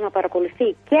κόσμος να παρακολουθεί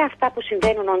και αυτά που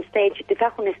συμβαίνουν on stage, ότι θα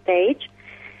έχουν stage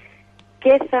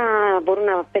και θα μπορούν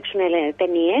να παίξουν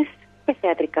ταινίες και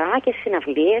θεατρικά και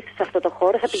συναυλίες σε αυτό το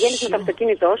χώρο. Θα πηγαίνεις με το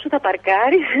αυτοκίνητό σου, θα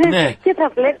παρκάρεις και θα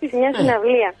βλέπεις μια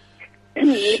συναυλία.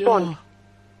 Λοιπόν,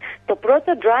 το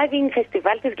πρώτο driving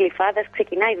festival της Γλυφάδας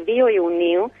ξεκινάει 2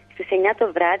 Ιουνίου στις 9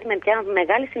 το βράδυ με μια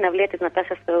μεγάλη συναυλία της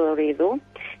Νατάσας Θεοδωρίδου,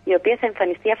 η οποία θα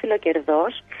εμφανιστεί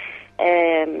αφιλοκερδός.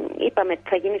 Είπαμε ότι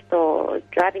θα γίνει στο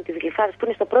driving της Γλυφάδας, που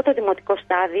είναι στο πρώτο δημοτικό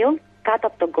στάδιο κάτω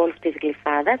από τον γκολφ της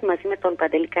Γλυφάδας, μαζί με τον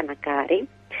Παντελή Κανακάρη.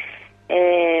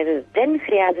 Δεν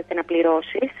χρειάζεται να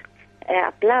πληρώσεις,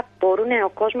 απλά μπορούν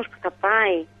ο κόσμος που θα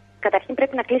πάει, καταρχήν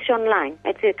πρέπει να κλείσει online,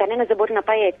 έτσι, κανένας δεν μπορεί να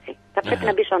πάει έτσι. Θα πρέπει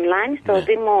να μπεις online στο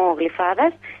Δήμο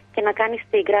Γλυφάδας και να κάνεις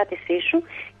την κράτησή σου,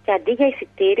 και αντί για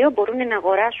εισιτήριο μπορούν να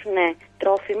αγοράσουν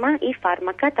τρόφιμα ή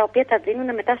φάρμακα, τα οποία τα δίνουν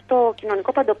μετά στο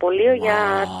κοινωνικό παντοπολείο για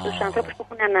τους ανθρώπους που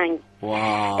έχουν ανάγκη.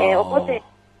 Οπότε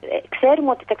ξέρουμε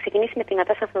ότι θα ξεκινήσει με την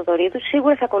Νατάσα Θεοδωρίδου.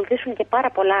 Σίγουρα θα ακολουθήσουν και πάρα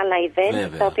πολλά άλλα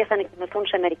events, τα οποία θα ανακοινωθούν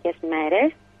σε μερικές μέρες.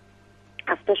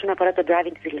 Αυτό όσον αφορά το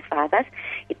driving της Γλυφάδας.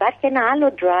 Υπάρχει ένα άλλο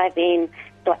driving,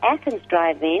 το Athens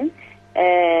Drive-In.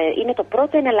 Είναι το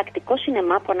πρώτο εναλλακτικό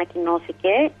σινεμά που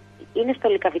ανακοινώθηκε. Είναι στο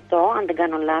Λυκαβητό, αν δεν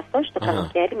κάνω λάθος, το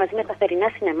καλοκαίρι, μαζί με τα θερινά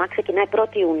σινεμά. Ξεκινάει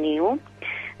 1η Ιουνίου.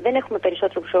 Δεν έχουμε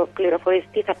περισσότερες πληροφορίες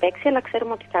τι θα παίξει, αλλά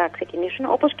ξέρουμε ότι θα ξεκινήσουν.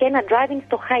 Όπως και ένα driving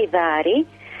στο Χαϊδάρι.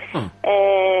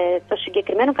 Το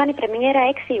συγκεκριμένο κάνει πρεμιέρα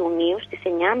 6 Ιουνίου στις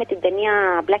 9 με την ταινία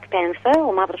Black Panther,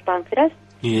 ο Μαύρος Πάνθηρας.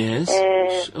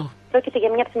 Πρόκειται για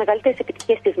μια από τις μεγαλύτερες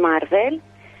επιτυχίες της Marvel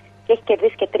και έχει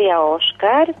κερδίσει και 3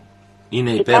 Όσκαρ.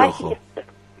 Είναι υπέροχο.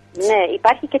 Ναι,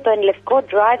 υπάρχει και το Ενλευκό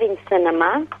Driving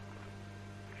Cinema.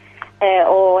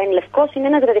 Ο Ενλευκός είναι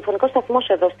ένας ραδιοφωνικός σταθμός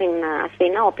εδώ στην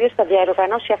Αθήνα, ο οποίος θα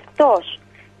διοργανώσει αυτός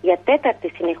για 4η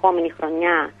συνεχόμενη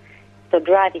χρονιά το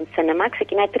Driving Cinema.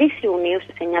 Ξεκινάει 3 Ιουνίου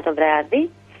στις 9 το βράδυ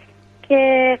και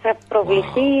θα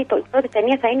προβληθεί, η πρώτη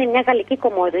ταινία θα είναι μια γαλλική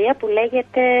κωμωδία που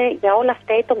λέγεται «Για όλα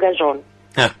φταίει τον Γκαζόν».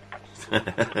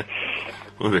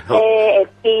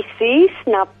 Επίσης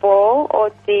να πω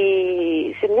ότι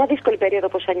σε μια δύσκολη περίοδο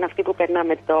όπως είναι αυτή που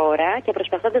περνάμε τώρα και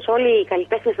προσπαθώντας όλοι οι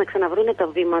καλλιτέχνες να ξαναβρούν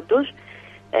το βήμα τους,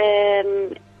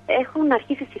 έχουν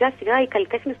αρχίσει σιγά σιγά οι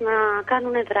καλλιτέχνες να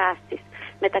κάνουν δράσεις.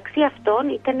 Μεταξύ αυτών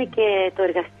ήταν και το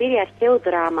εργαστήριο αρχαίου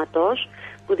δράματος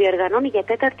που διοργανώνει για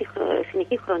 4η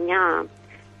συνεχή χρονιά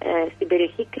στην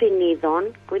περιοχή Κρινίδων,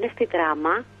 που είναι στη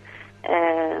Δράμα,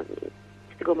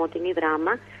 στην Κομοτηνή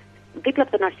Δράμα, δίπλα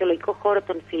από τον αρχαιολογικό χώρο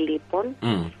των Φιλίππων,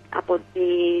 από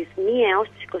τις 1 έως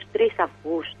τις 23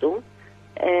 Αυγούστου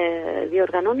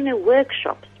διοργανώνουν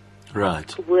workshops.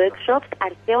 Workshops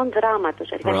αρχαίων δράματος,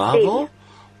 εργαστήρια.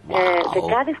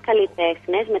 Δεκάδες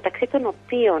καλλιτέχνες, μεταξύ των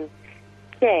οποίων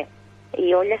και η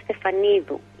Όλια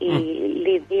Στεφανίδου, η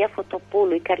Λιδία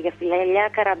Φωτοπούλου, η Καριαφιλέλια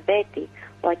Καραμπέτη,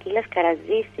 ο Ακύλας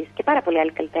Καραζήσης και πάρα πολλοί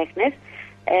άλλοι καλλιτέχνες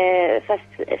θα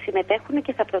συμμετέχουν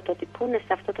και θα πρωτοτυπούν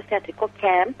σε αυτό το θεατρικό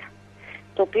camp,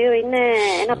 το οποίο είναι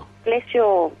ένα πλαίσιο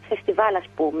φεστιβάλ, ας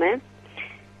πούμε,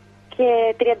 και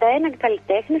 31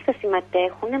 καλλιτέχνες θα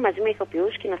συμμετέχουν μαζί με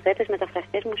ηθοποιούς, σκηνοθέτες,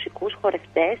 μεταφραστές, μουσικούς,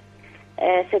 χορευτές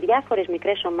σε διάφορες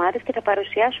μικρές ομάδες και θα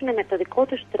παρουσιάσουν με το δικό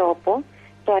τους τρόπο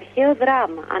το αρχαίο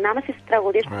δράμα. Ανάμεσα στις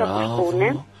τραγωδίες που θα ακουστούν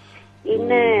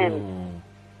είναι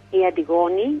η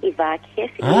Αντιγόνη, οι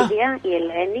Βάκχες, η Λίδια, η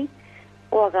Ελένη,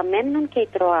 ο Αγαμέμνων και οι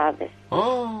Τροάδες.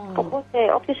 Οπότε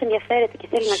όποιος ενδιαφέρεται και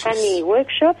θέλει να κάνει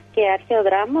workshop και αρχαίο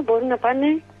δράμα μπορούν να πάνε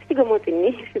στην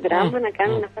Κομοτηνή, στη Δράμα, να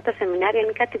κάνουν αυτά τα σεμινάρια.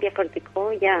 Είναι κάτι διαφορετικό,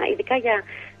 ειδικά για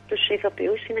τους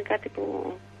ηθοποιούς είναι κάτι που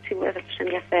σίγουρα θα τους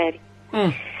ενδιαφέρει.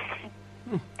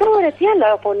 Τώρα τι άλλο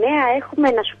από νέα έχουμε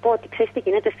να σου πω, ότι ξέρεις τι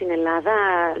γίνεται στην Ελλάδα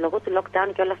λόγω του lockdown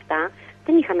και όλα αυτά.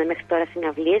 Δεν είχαμε μέχρι τώρα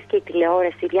συναυλίες και η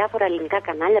τηλεόραση, διάφορα ελληνικά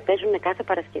κανάλια παίζουν κάθε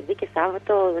Παρασκευή και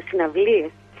Σάββατο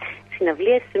συναυλίες.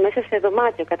 Συναυλίες μέσα σε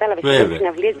δωμάτιο, κατάλαβες?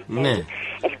 Συναυλίες. Ναι.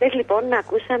 Εχθές λοιπόν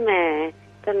ακούσαμε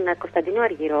τον Κωνσταντίνο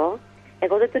Αργυρό.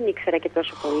 Εγώ δεν τον ήξερα και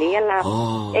τόσο πολύ, αλλά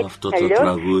αυτό το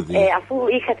τραγούδι. Αφού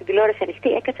είχα την τηλεόραση ανοιχτή,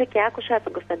 έκατσα και άκουσα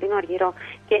τον Κωνσταντίνο Αργυρό.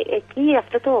 Και εκεί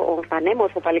αυτό το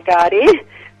πανέμορφο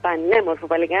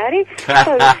παλικάρι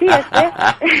παρουσίασε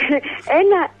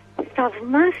ένα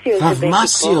θαυμάσιο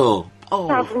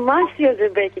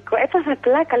ζεμπέκικο. Έπαθα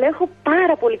πλάκα, λέω, έχω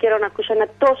πάρα πολύ καιρό να ακούσω ένα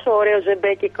τόσο ωραίο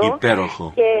ζεμπέκικο. Υπέροχο.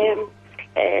 Και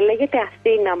λέγεται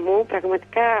Αθήνα μου,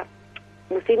 πραγματικά.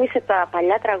 Μου θύμισε τα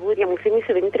παλιά τραγούδια, μου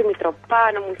θύμισε Δημήτρη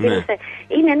Μητροπάνο, μου θύμισε...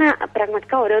 Είναι ένα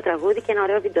πραγματικά ωραίο τραγούδι και ένα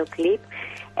ωραίο βίντεο κλιπ.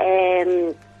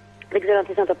 Δεν ξέρω αν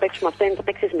θες να το παίξουμε αυτό ή να το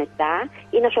παίξεις μετά.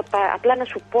 Ή απλά να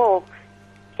σου πω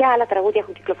ποια άλλα τραγούδια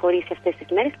έχουν κυκλοφορήσει αυτές τις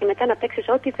μέρες και μετά να παίξεις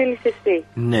ό,τι θέλεις εσύ.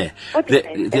 Ναι.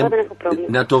 Εγώ δεν έχω πρόβλημα.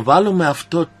 Να το βάλουμε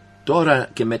αυτό τώρα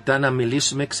και μετά να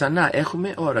μιλήσουμε ξανά.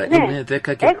 Έχουμε ώρα. Ναι, είναι 10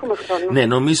 και... έχουμε χρόνο. Ναι,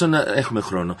 νομίζω να έχουμε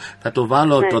χρόνο. Θα το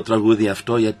βάλω το τραγούδι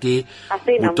αυτό, γιατί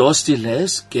μου το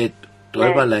στείλες και το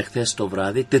έβαλα εχθές το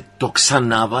βράδυ. Το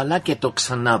ξανάβαλα και το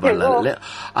ξανάβαλα. Το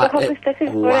έχω πει 4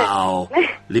 φορές. Wow.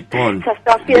 Λοιπόν, σας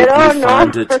το αφιερώνω.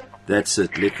 That's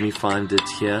it. Let me find it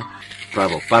here.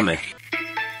 Μπράβο, πάμε.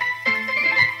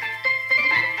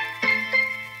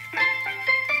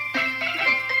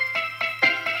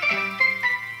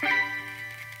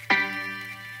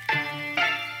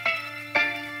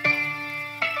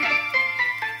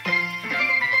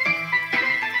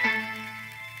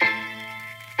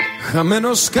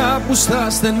 Χαμένος κάπου στα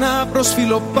στενά προς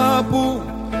Φιλοπάπου,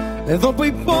 εδώ που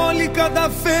η πόλη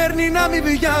καταφέρνει να μην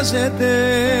βιάζεται.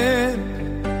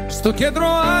 Στο κέντρο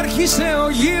άρχισε ο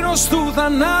γύρος του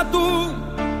θανάτου,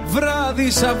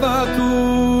 βράδυ Σαββάτου.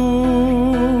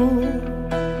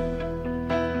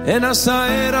 Ένας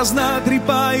αέρας να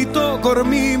τρυπάει το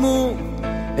κορμί μου,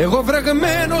 εγώ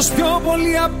βρεγμένος πιο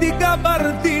πολύ απ' την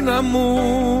καμπαρτίνα μου.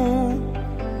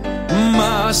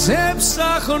 Μα σε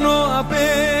ψάχνω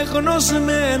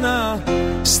απεγνωσμένα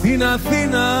στην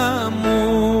Αθήνα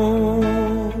μου.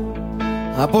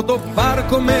 Από το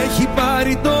πάρκο με έχει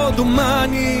πάρει το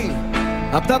ντουμάνι,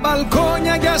 απ' τα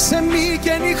μπαλκόνια για σεμί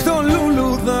και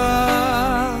νυχτολούλουδα.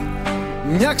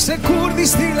 Μια ξεκούρδη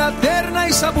στη λατέρνα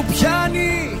ίσα που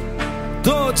πιάνει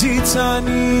το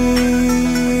τζιτσάνι.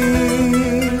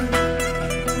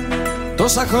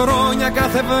 Τόσα χρόνια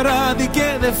κάθε βράδυ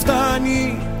και δεν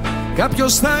φτάνει,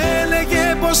 κάποιος θα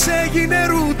έλεγε πως έγινε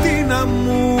ρουτίνα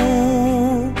μου.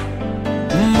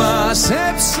 Μα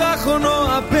σε ψάχνω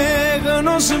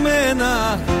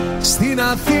απεγνωσμένα στην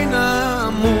Αθήνα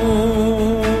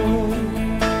μου.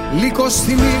 Λίγο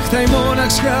στη νύχτα η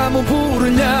μοναξιά μου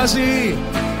πουρλιάζει,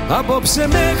 απόψε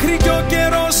μέχρι κι ο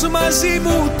καιρός μαζί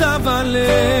μου τα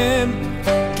βάλε.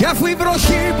 Κι αφού η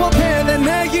βροχή ποτέ δεν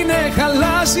έγινε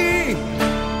χαλάζει,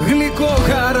 γλυκό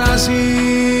χαράζει.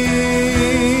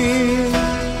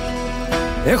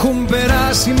 Έχουν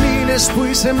περάσει μήνες που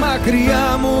είσαι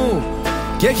μακριά μου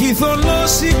και έχει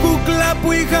θολώσει η κούκλα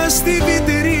που είχα στη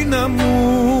βιτρίνα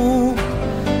μου.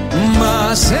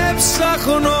 Μα σε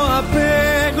ψάχνω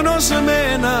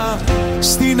απεγνωσμένα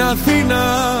στην Αθήνα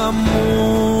μου.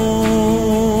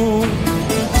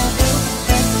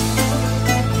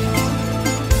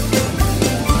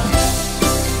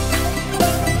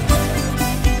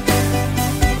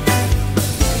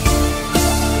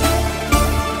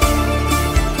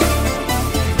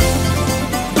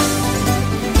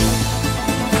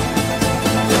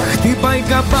 Χτύπα η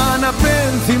καμπάνα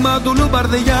πένθυμα του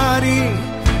λουμπαρδιάρι,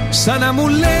 σαν να μου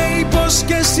λέει πως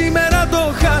και σήμερα το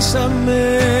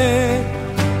χάσαμε.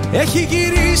 Έχει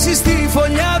γυρίσει στη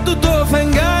φωλιά του το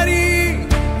φεγγάρι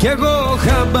κι εγώ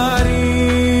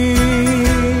χαμπάρι.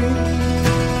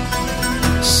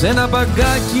 Σ' ένα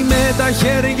μπαγκάκι με τα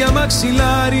χέρια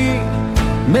μαξιλάρι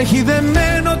με έχει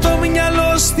δεμένο το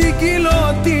μυαλό στην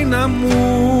κοιλωτίνα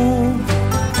μου.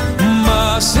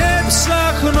 Μα σε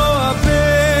ψάχνω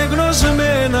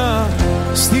απεγνωσμένα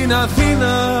στην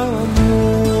Αθήνα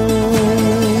μου.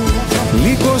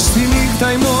 Λίγο στη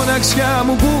νύχτα η μοναξιά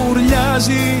μου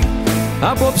μπουρλιάζει,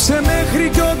 απόψε μέχρι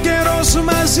κι ο καιρός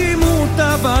μαζί μου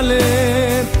τα βάλε.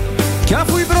 Κι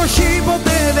αφού η βροχή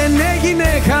ποτέ δεν έγινε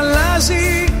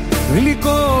χαλάζει,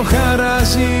 γλυκό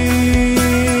χαράζει.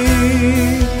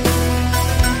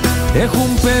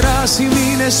 Έχουν περάσει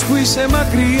μήνες που είσαι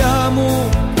μακριά μου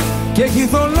και έχει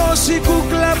θολώσει η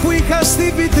κούκλα που είχα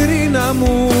στη βιτρίνα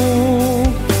μου.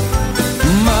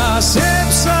 Μα σε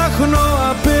ψάχνω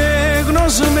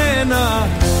απεγνωσμένα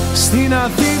στην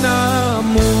Αθήνα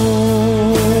μου.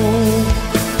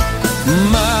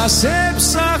 Μα σε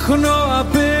ψάχνω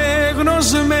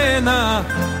απεγνωσμένα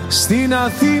στην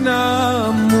Αθήνα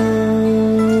μου.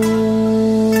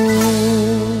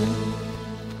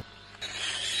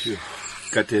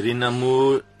 Κατερίνα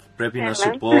μου, πρέπει να σου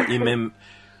πω,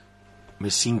 με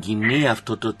συγκινεί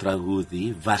αυτό το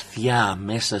τραγούδι βαθιά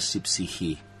μέσα στη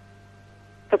ψυχή.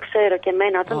 Το ξέρω και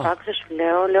εμένα, όταν το άκουσα σου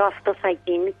λέω αυτό θα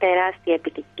γίνει τεράστια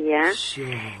επιτυχία,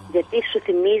 γιατί σου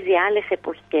θυμίζει άλλες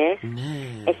εποχές,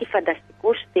 έχει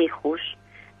φανταστικούς στίχους,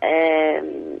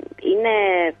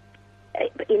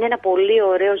 είναι ένα πολύ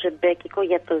ωραίο ζεμπέκικο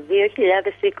για το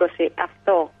 2020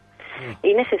 αυτό.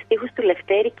 Είναι σε στίχους του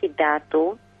Λευτέρη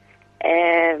Κιντάτου.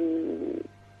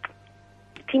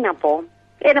 Τι να πω,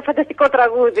 ένα φανταστικό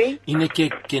τραγούδι. Είναι και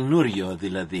καινούριο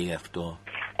δηλαδή αυτό.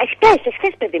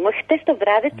 Εχθές παιδί μου, εχθές το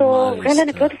βράδυ το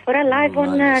βγάλανε πρώτη φορά live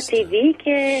on TV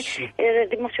και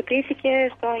δημοσιοποιήθηκε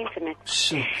στο ίντερνετ.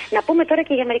 Να πούμε τώρα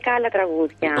και για μερικά άλλα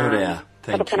τραγούδια. Ωραία.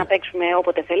 Θα το ξαναπαίξουμε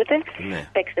όποτε θέλετε.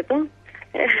 Παίξτε το.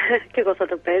 Και εγώ θα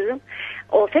το παίζω.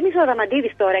 Ο Θέμης ο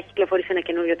Αδαμαντίδης τώρα έχει κυκλοφορήσει ένα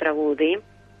καινούριο τραγούδι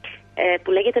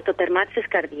που λέγεται «Το τερμάτισες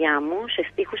καρδιά μου», σε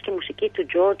στίχους και μουσική του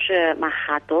George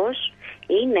Μαχάτος.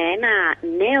 Είναι ένα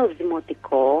νέο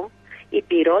δημοτικό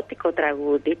υπηρώτικο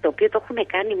τραγούδι, το οποίο το έχουν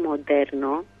κάνει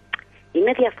μοντέρνο.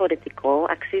 Είναι διαφορετικό,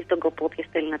 αξίζει τον κόπο όποιος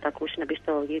θέλει να το ακούσει, να μπει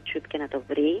στο YouTube και να το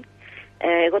βρει.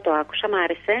 Εγώ το άκουσα, μου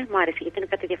άρεσε γιατί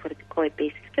είναι κάτι διαφορετικό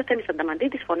επίσης. Και ο Θέμης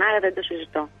Ανταμαντίδης φωνάρα, δεν το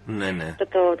συζητώ. Ναι.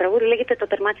 Το τραγούδι λέγεται «Το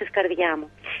τερμάτισες καρδιά μου».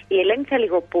 Η Ελένη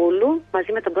Τσαλιγοπούλου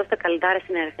μαζί με τον Κώστα Καλδάρα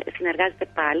συνεργάζεται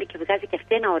πάλι και βγάζει και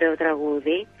αυτή ένα ωραίο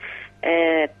τραγούδι.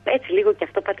 Έτσι λίγο και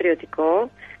αυτό πατριωτικό.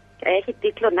 Έχει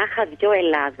τίτλο «Να είχα δυο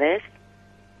Ελλάδες».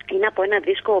 Είναι από ένα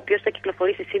δίσκο ο οποίος θα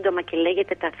κυκλοφορήσει σύντομα και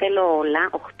λέγεται «Τα θέλω όλα»,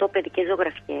 8 παιδικές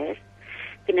ζωγραφιές.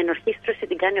 Την ενορχήστρωση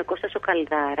την κάνει ο Κώστας ο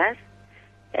Καλδάρας.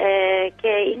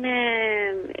 Και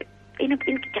είναι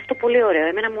και αυτό πολύ ωραίο.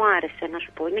 Εμένα μου άρεσε να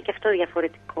σου πω. Είναι και αυτό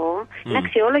διαφορετικό. Είναι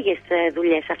αξιόλογες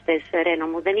δουλειές αυτές, Ρένο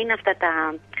μου. Δεν είναι αυτά τα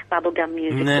bubblegum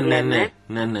music. Ναι.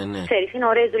 Ξέρεις, είναι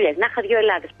ωραίες δουλειές. Να είχα δυο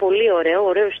Ελλάδες. Πολύ ωραίο,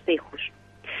 ωραίους στίχους.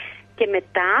 Και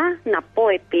μετά να πω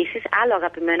επίσης άλλο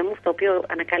αγαπημένο μου, το οποίο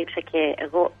ανακάλυψα και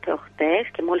εγώ προχτές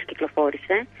και μόλις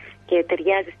κυκλοφόρησε και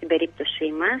ταιριάζει στην περίπτωσή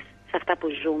μας, σε αυτά που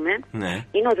ζούμε.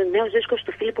 Είναι ο νέος δίσκος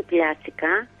του Φίλιππου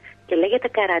Πλιάτσικα και λέγεται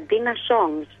Καραντίνα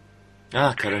Songs.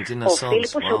 Καραντίνα Ο Songs.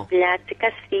 Φίλιππος ο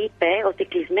Πλιάτσικας είπε ότι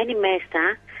κλεισμένοι μέσα,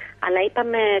 αλλά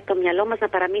είπαμε το μυαλό μας να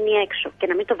παραμείνει έξω και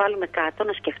να μην το βάλουμε κάτω,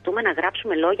 να σκεφτούμε, να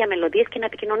γράψουμε λόγια, μελωδίες και να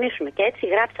επικοινωνήσουμε. Και έτσι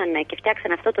γράψανε και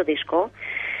φτιάξανε αυτό το δίσκο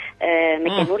με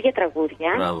καινούργια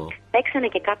τραγούδια. Παίξανε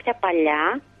και κάποια παλιά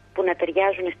που να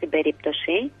ταιριάζουν στην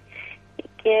περίπτωση.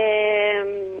 Και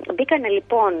μπήκανε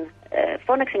λοιπόν,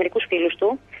 φώναξε μερικούς φίλους του,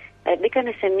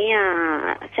 μπήκανε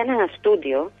σε ένα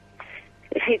στούντιο,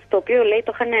 το οποίο λέει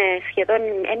το είχαν σχεδόν,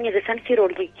 έμοιαζε σαν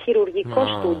χειρουργικό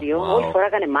στούντιο. Όλοι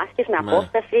φοράγανε μάσκες με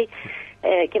απόσταση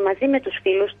και μαζί με τους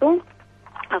φίλους του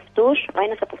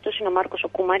Ένας από αυτούς είναι ο Μάρκος ο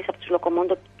Κουμάρης από τους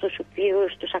Λοκομόντο, τους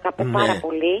οποίους τους αγαπώ πάρα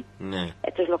πολύ.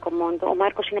 Τους Λοκομόντο. Ο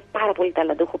Μάρκος είναι πάρα πολύ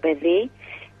ταλαντούχο παιδί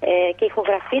και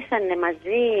ηχογραφήσανε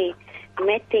μαζί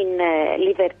με την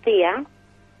Λιβερτία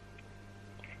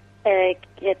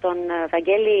και τον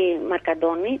Βαγγέλη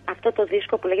Μαρκαντώνη αυτό το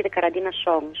δίσκο που λέγεται Καραντίνα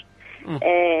Songs.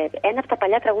 Ένα από τα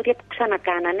παλιά τραγούδια που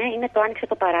ξανακάνανε είναι το Άνοιξε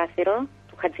το παράθυρο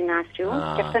του Χατζηνάσιου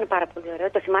και αυτό είναι πάρα πολύ ωραίο.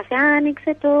 Το θυμάσαι?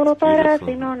 Άνοιξε το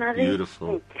παράθυρο να δεις.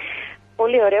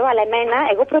 Πολύ ωραίο, αλλά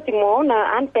εγώ προτιμώ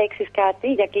αν παίξεις κάτι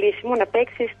για κλείσιμο, να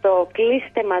παίξεις το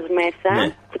Κλείστε μας μέσα,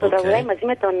 που το τραγουδάει μαζί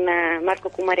με τον Μάρκο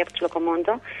Κουμάρη από τους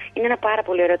Λοκομόντο. Είναι ένα πάρα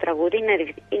πολύ ωραίο τραγούδι,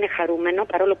 είναι χαρούμενο,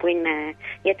 παρόλο που είναι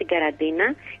για την καραντίνα.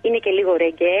 Είναι και λίγο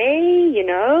reggae, you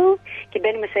know, και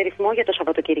μπαίνουμε σε ρυθμό για το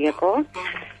Σαββατοκυριακό.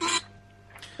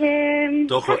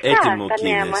 Το έχω έτοιμο, τα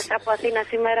νέα μας από Αθήνα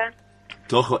σήμερα.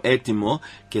 Το έχω έτοιμο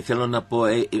και θέλω να πω,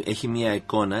 έχει μια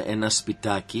εικόνα, ένα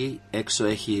σπιτάκι, έξω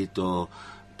έχει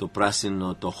το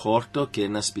πράσινο το χόρτο και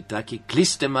ένα σπιτάκι,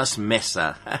 κλείστε μας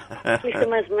μέσα. Κλείστε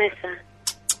μας μέσα.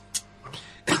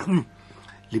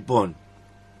 Λοιπόν,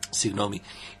 συγγνώμη,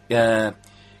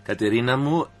 Κατερίνα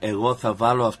μου, εγώ θα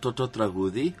βάλω αυτό το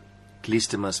τραγούδι,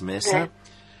 κλείστε μας μέσα,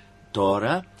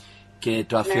 τώρα, και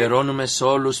το αφιερώνουμε σε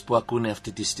όλους που ακούνε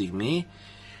αυτή τη στιγμή.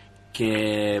 Και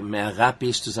με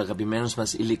αγάπη στους αγαπημένους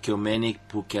μας ηλικιωμένοι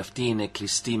που και αυτοί είναι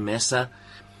κλειστοί μέσα,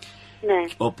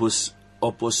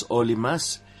 όπως όλοι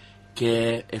μας,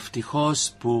 και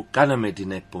ευτυχώς που κάναμε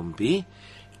την εκπομπή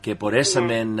και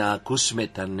μπορέσαμε να ακούσουμε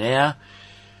τα νέα.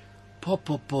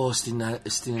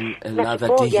 Στην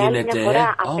Ελλάδα τι γίνεται.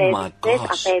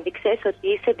 Απέδειξες ότι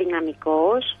είσαι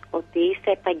δυναμικός, ότι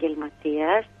είσαι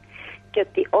επαγγελματίας και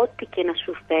ότι ό,τι και να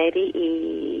σου φέρει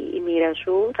η μοίρα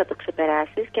σου θα το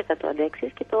ξεπεράσεις και θα το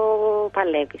αντέξεις και το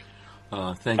παλεύεις.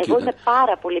 Εγώ είμαι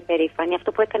πάρα πολύ περήφανη.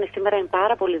 Αυτό που έκανε σήμερα είναι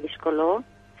πάρα πολύ δύσκολο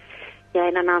για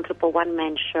έναν άνθρωπο one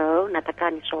man show, να τα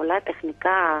κάνεις όλα,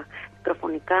 τεχνικά,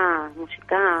 μικροφωνικά,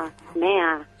 μουσικά,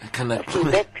 νέα. Έκανα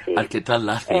αρκετά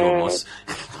λάθη όμως.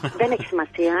 Δεν έχει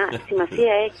σημασία.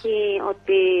 Σημασία έχει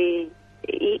ότι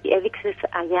έδειξες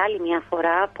για άλλη μια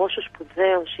φορά πόσο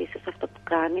σπουδαίος είσαι σε αυτό που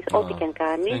κάνεις, ό,τι και αν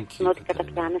κάνεις, με ό,τι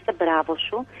καταπιάνεσαι. Μπράβο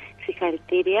σου,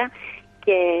 συγχαρητήρια,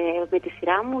 και με τη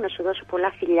σειρά μου να σου δώσω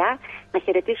πολλά φιλιά, να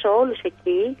χαιρετήσω όλους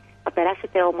εκεί, να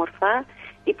περάσετε όμορφα.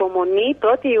 Υπομονή,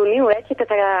 1η Ιουνίου έρχεται,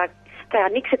 θα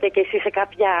ανοίξετε και εσείς σε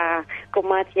κάποια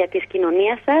κομμάτια της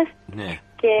κοινωνίας σας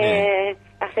και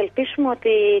ας ελπίσουμε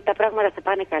ότι τα πράγματα θα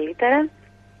πάνε καλύτερα.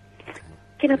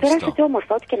 Και να περάσετε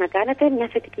όμορφα, ό,τι και να κάνετε, μια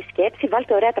θετική σκέψη,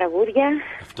 βάλτε ωραία τραγούδια.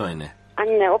 Αυτό είναι. Αν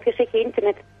όποιος έχει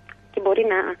ίντερνετ και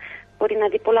μπορεί να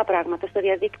δει πολλά πράγματα στο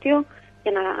διαδίκτυο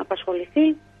για να απασχοληθεί.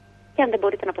 Και αν δεν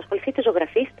μπορείτε να απασχοληθείτε,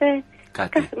 ζωγραφίστε,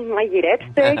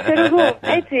 μαγειρέψτε, ξέρω εγώ.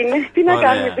 Έτσι είναι. Τι να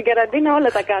κάνουμε στην καραντίνα,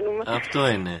 όλα τα κάνουμε. Αυτό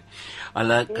είναι.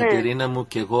 Αλλά Κατερίνα μου,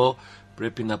 και εγώ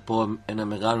πρέπει να πω ένα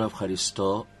μεγάλο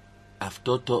ευχαριστώ.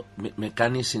 Αυτό το με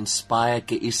κάνεις inspire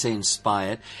και είσαι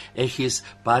inspired.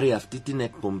 Έχεις πάρει αυτή την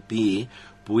εκπομπή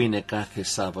που είναι κάθε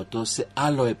Σάββατο σε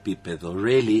άλλο επίπεδο.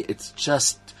 Really, it's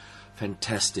just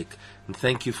fantastic. And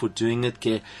thank you for doing it.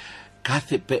 Και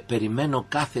περιμένω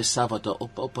κάθε Σάββατο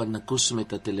όπου να ακούσουμε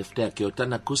τα τελευταία. Και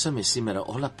όταν ακούσαμε σήμερα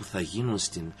όλα που θα γίνουν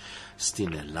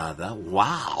στην Ελλάδα,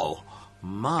 wow!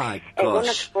 My gosh. Εγώ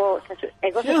θα σου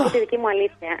πω τη δική μου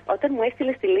αλήθεια. Όταν μου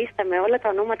έστειλες τη λίστα με όλα τα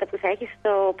ονόματα που θα έχεις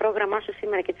στο πρόγραμμά σου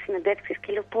σήμερα και τις συνεντεύξεις,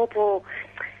 και λέω πω,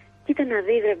 κοίτα να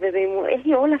δεις ρε παιδί μου, έχει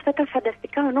όλα αυτά τα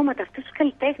φανταστικά ονόματα, αυτούς τους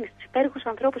καλλιτέχνες, τους υπέροχους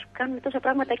ανθρώπους που κάνουν τόσα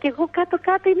πράγματα, και εγώ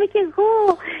κάτω είμαι και εγώ.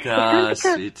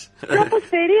 Κάπως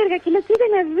περίεργα και λέω κοίτα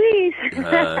να δεις.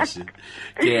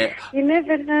 Και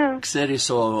ξέρεις,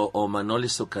 ο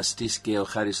Μανώλης ο Καστής και ο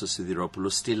Χάρης ο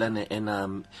Σιδηρόπουλος στείλανε ένα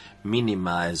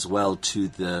μήνυμα as well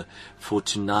for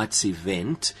tonight's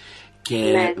event.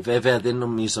 Και βέβαια δεν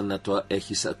νομίζω να το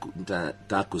έχεις,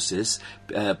 τα άκουσες.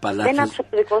 Δεν άκουσα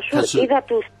το δικό σου, είδα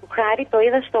του Χάρη, το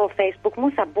είδα στο Facebook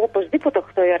μου, θα μπω οπωσδήποτε 8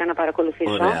 η ώρα να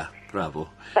παρακολουθήσω. Ωραία,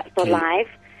 μπράβο. Στο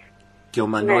live. Και ο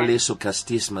Μανώλης ο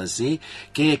Καστής μαζί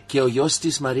και ο γιος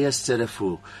της Μαρίας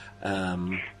Τσερεφού.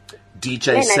 DJ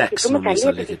Sex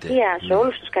νομίζω λέγεται. Καλή επιτυχία σε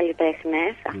όλους τους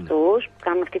καλλιτέχνες αυτούς που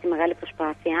κάνουν αυτή τη μεγάλη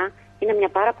προσπάθεια. Είναι μια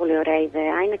πάρα πολύ ωραία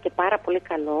ιδέα, είναι και πάρα πολύ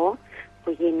καλό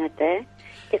που γίνεται.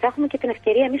 Και θα έχουμε και την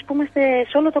ευκαιρία εμείς που είμαστε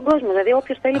σε όλο τον κόσμο. Δηλαδή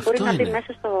όποιος θέλει μπορεί να μπει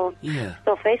μέσα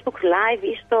στο Facebook Live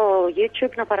ή στο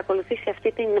YouTube να παρακολουθήσει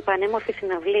αυτή την πανέμορφη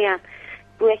συναυλία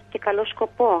που έχει και καλό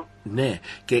σκοπό. Ναι,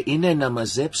 και είναι να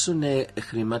μαζέψουν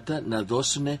χρήματα να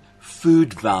δώσουν food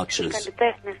vouchers.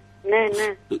 Ναι.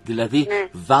 Δηλαδή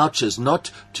vouchers, not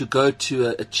to go to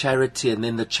a charity and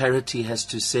then the charity has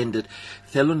to send it.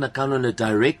 Θέλουν να κάνουν a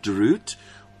direct route.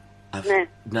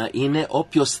 Να είναι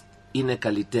όποιος είναι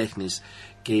καλλιτέχνης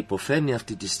και υποφέρει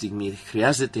αυτή τη στιγμή,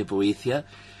 χρειάζεται βοήθεια,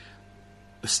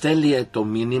 στέλνει το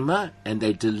μήνυμα and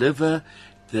they deliver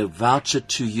the voucher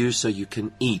to you so you can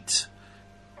eat.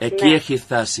 Εκεί έχει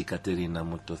φτάσει, Κατερίνα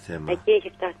μου, το θέμα. Εκεί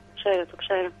έχει φτάσει, το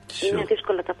ξέρω. Είναι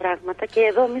δύσκολα τα πράγματα και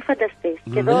εδώ μη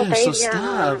φανταστείς. Και εδώ τα σωστά,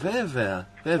 ίδια βέβαια.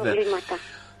 προβλήματα.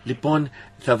 Λοιπόν,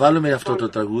 θα βάλουμε αυτό το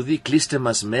τραγούδι, κλείστε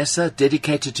μας μέσα,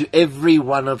 dedicated to every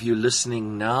one of you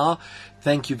listening now.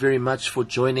 Thank you very much for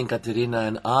joining Katerina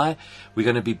and I. We're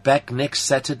going to be back next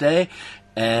Saturday,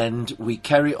 and we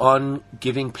carry on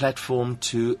giving platform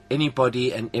to anybody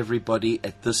and everybody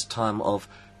at this time of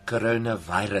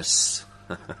coronavirus.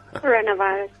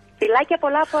 Coronavirus. Φιλάκια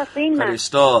πολλά από Αθήνα.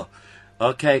 Ευχαριστώ.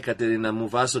 Okay, Κατερίνα, μου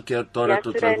βάζω και τώρα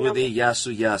το τραγούδι.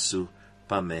 Γεια σου.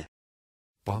 Πάμε.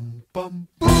 Pam pam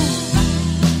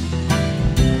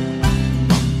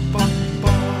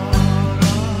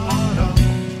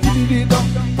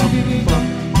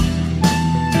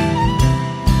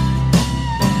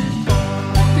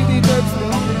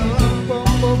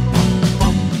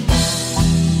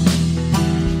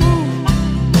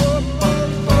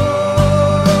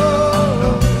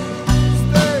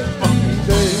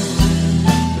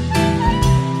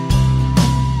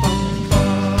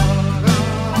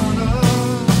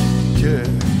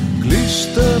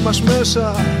μας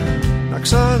μέσα να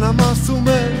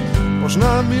ξαναμάθουμε πώς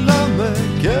να μιλάμε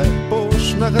και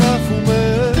πώς να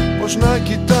γράφουμε, πώς να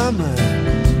κοιτάμε,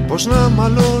 πώς να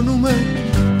μαλώνουμε,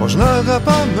 πώς να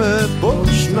αγαπάμε,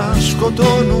 πώς να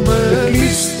σκοτώνουμε.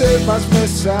 Κλείστε μας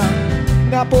μέσα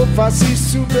να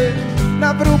αποφασίσουμε,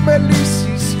 να βρούμε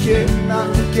λύσεις και να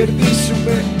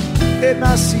κερδίσουμε.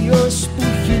 Ένας ιός που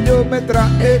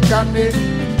χιλιόμετρα έκανε,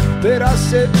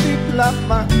 πέρασε δίπλα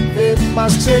μα δεν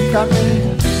μας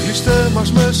έκανε. Κλείστε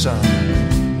μας μέσα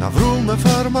να βρούμε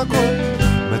φάρμακο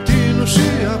με την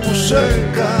ουσία που σε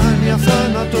κάνει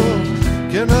αθάνατο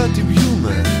και να την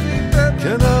πιούμε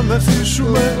και να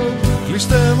μεθύσουμε.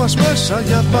 Κλείστε μας μέσα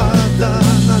για πάντα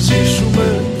να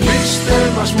ζήσουμε.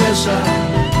 Κλείστε μας μέσα.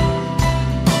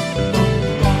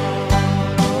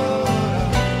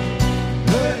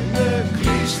 Ναι,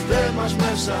 κλείστε μας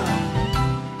μέσα.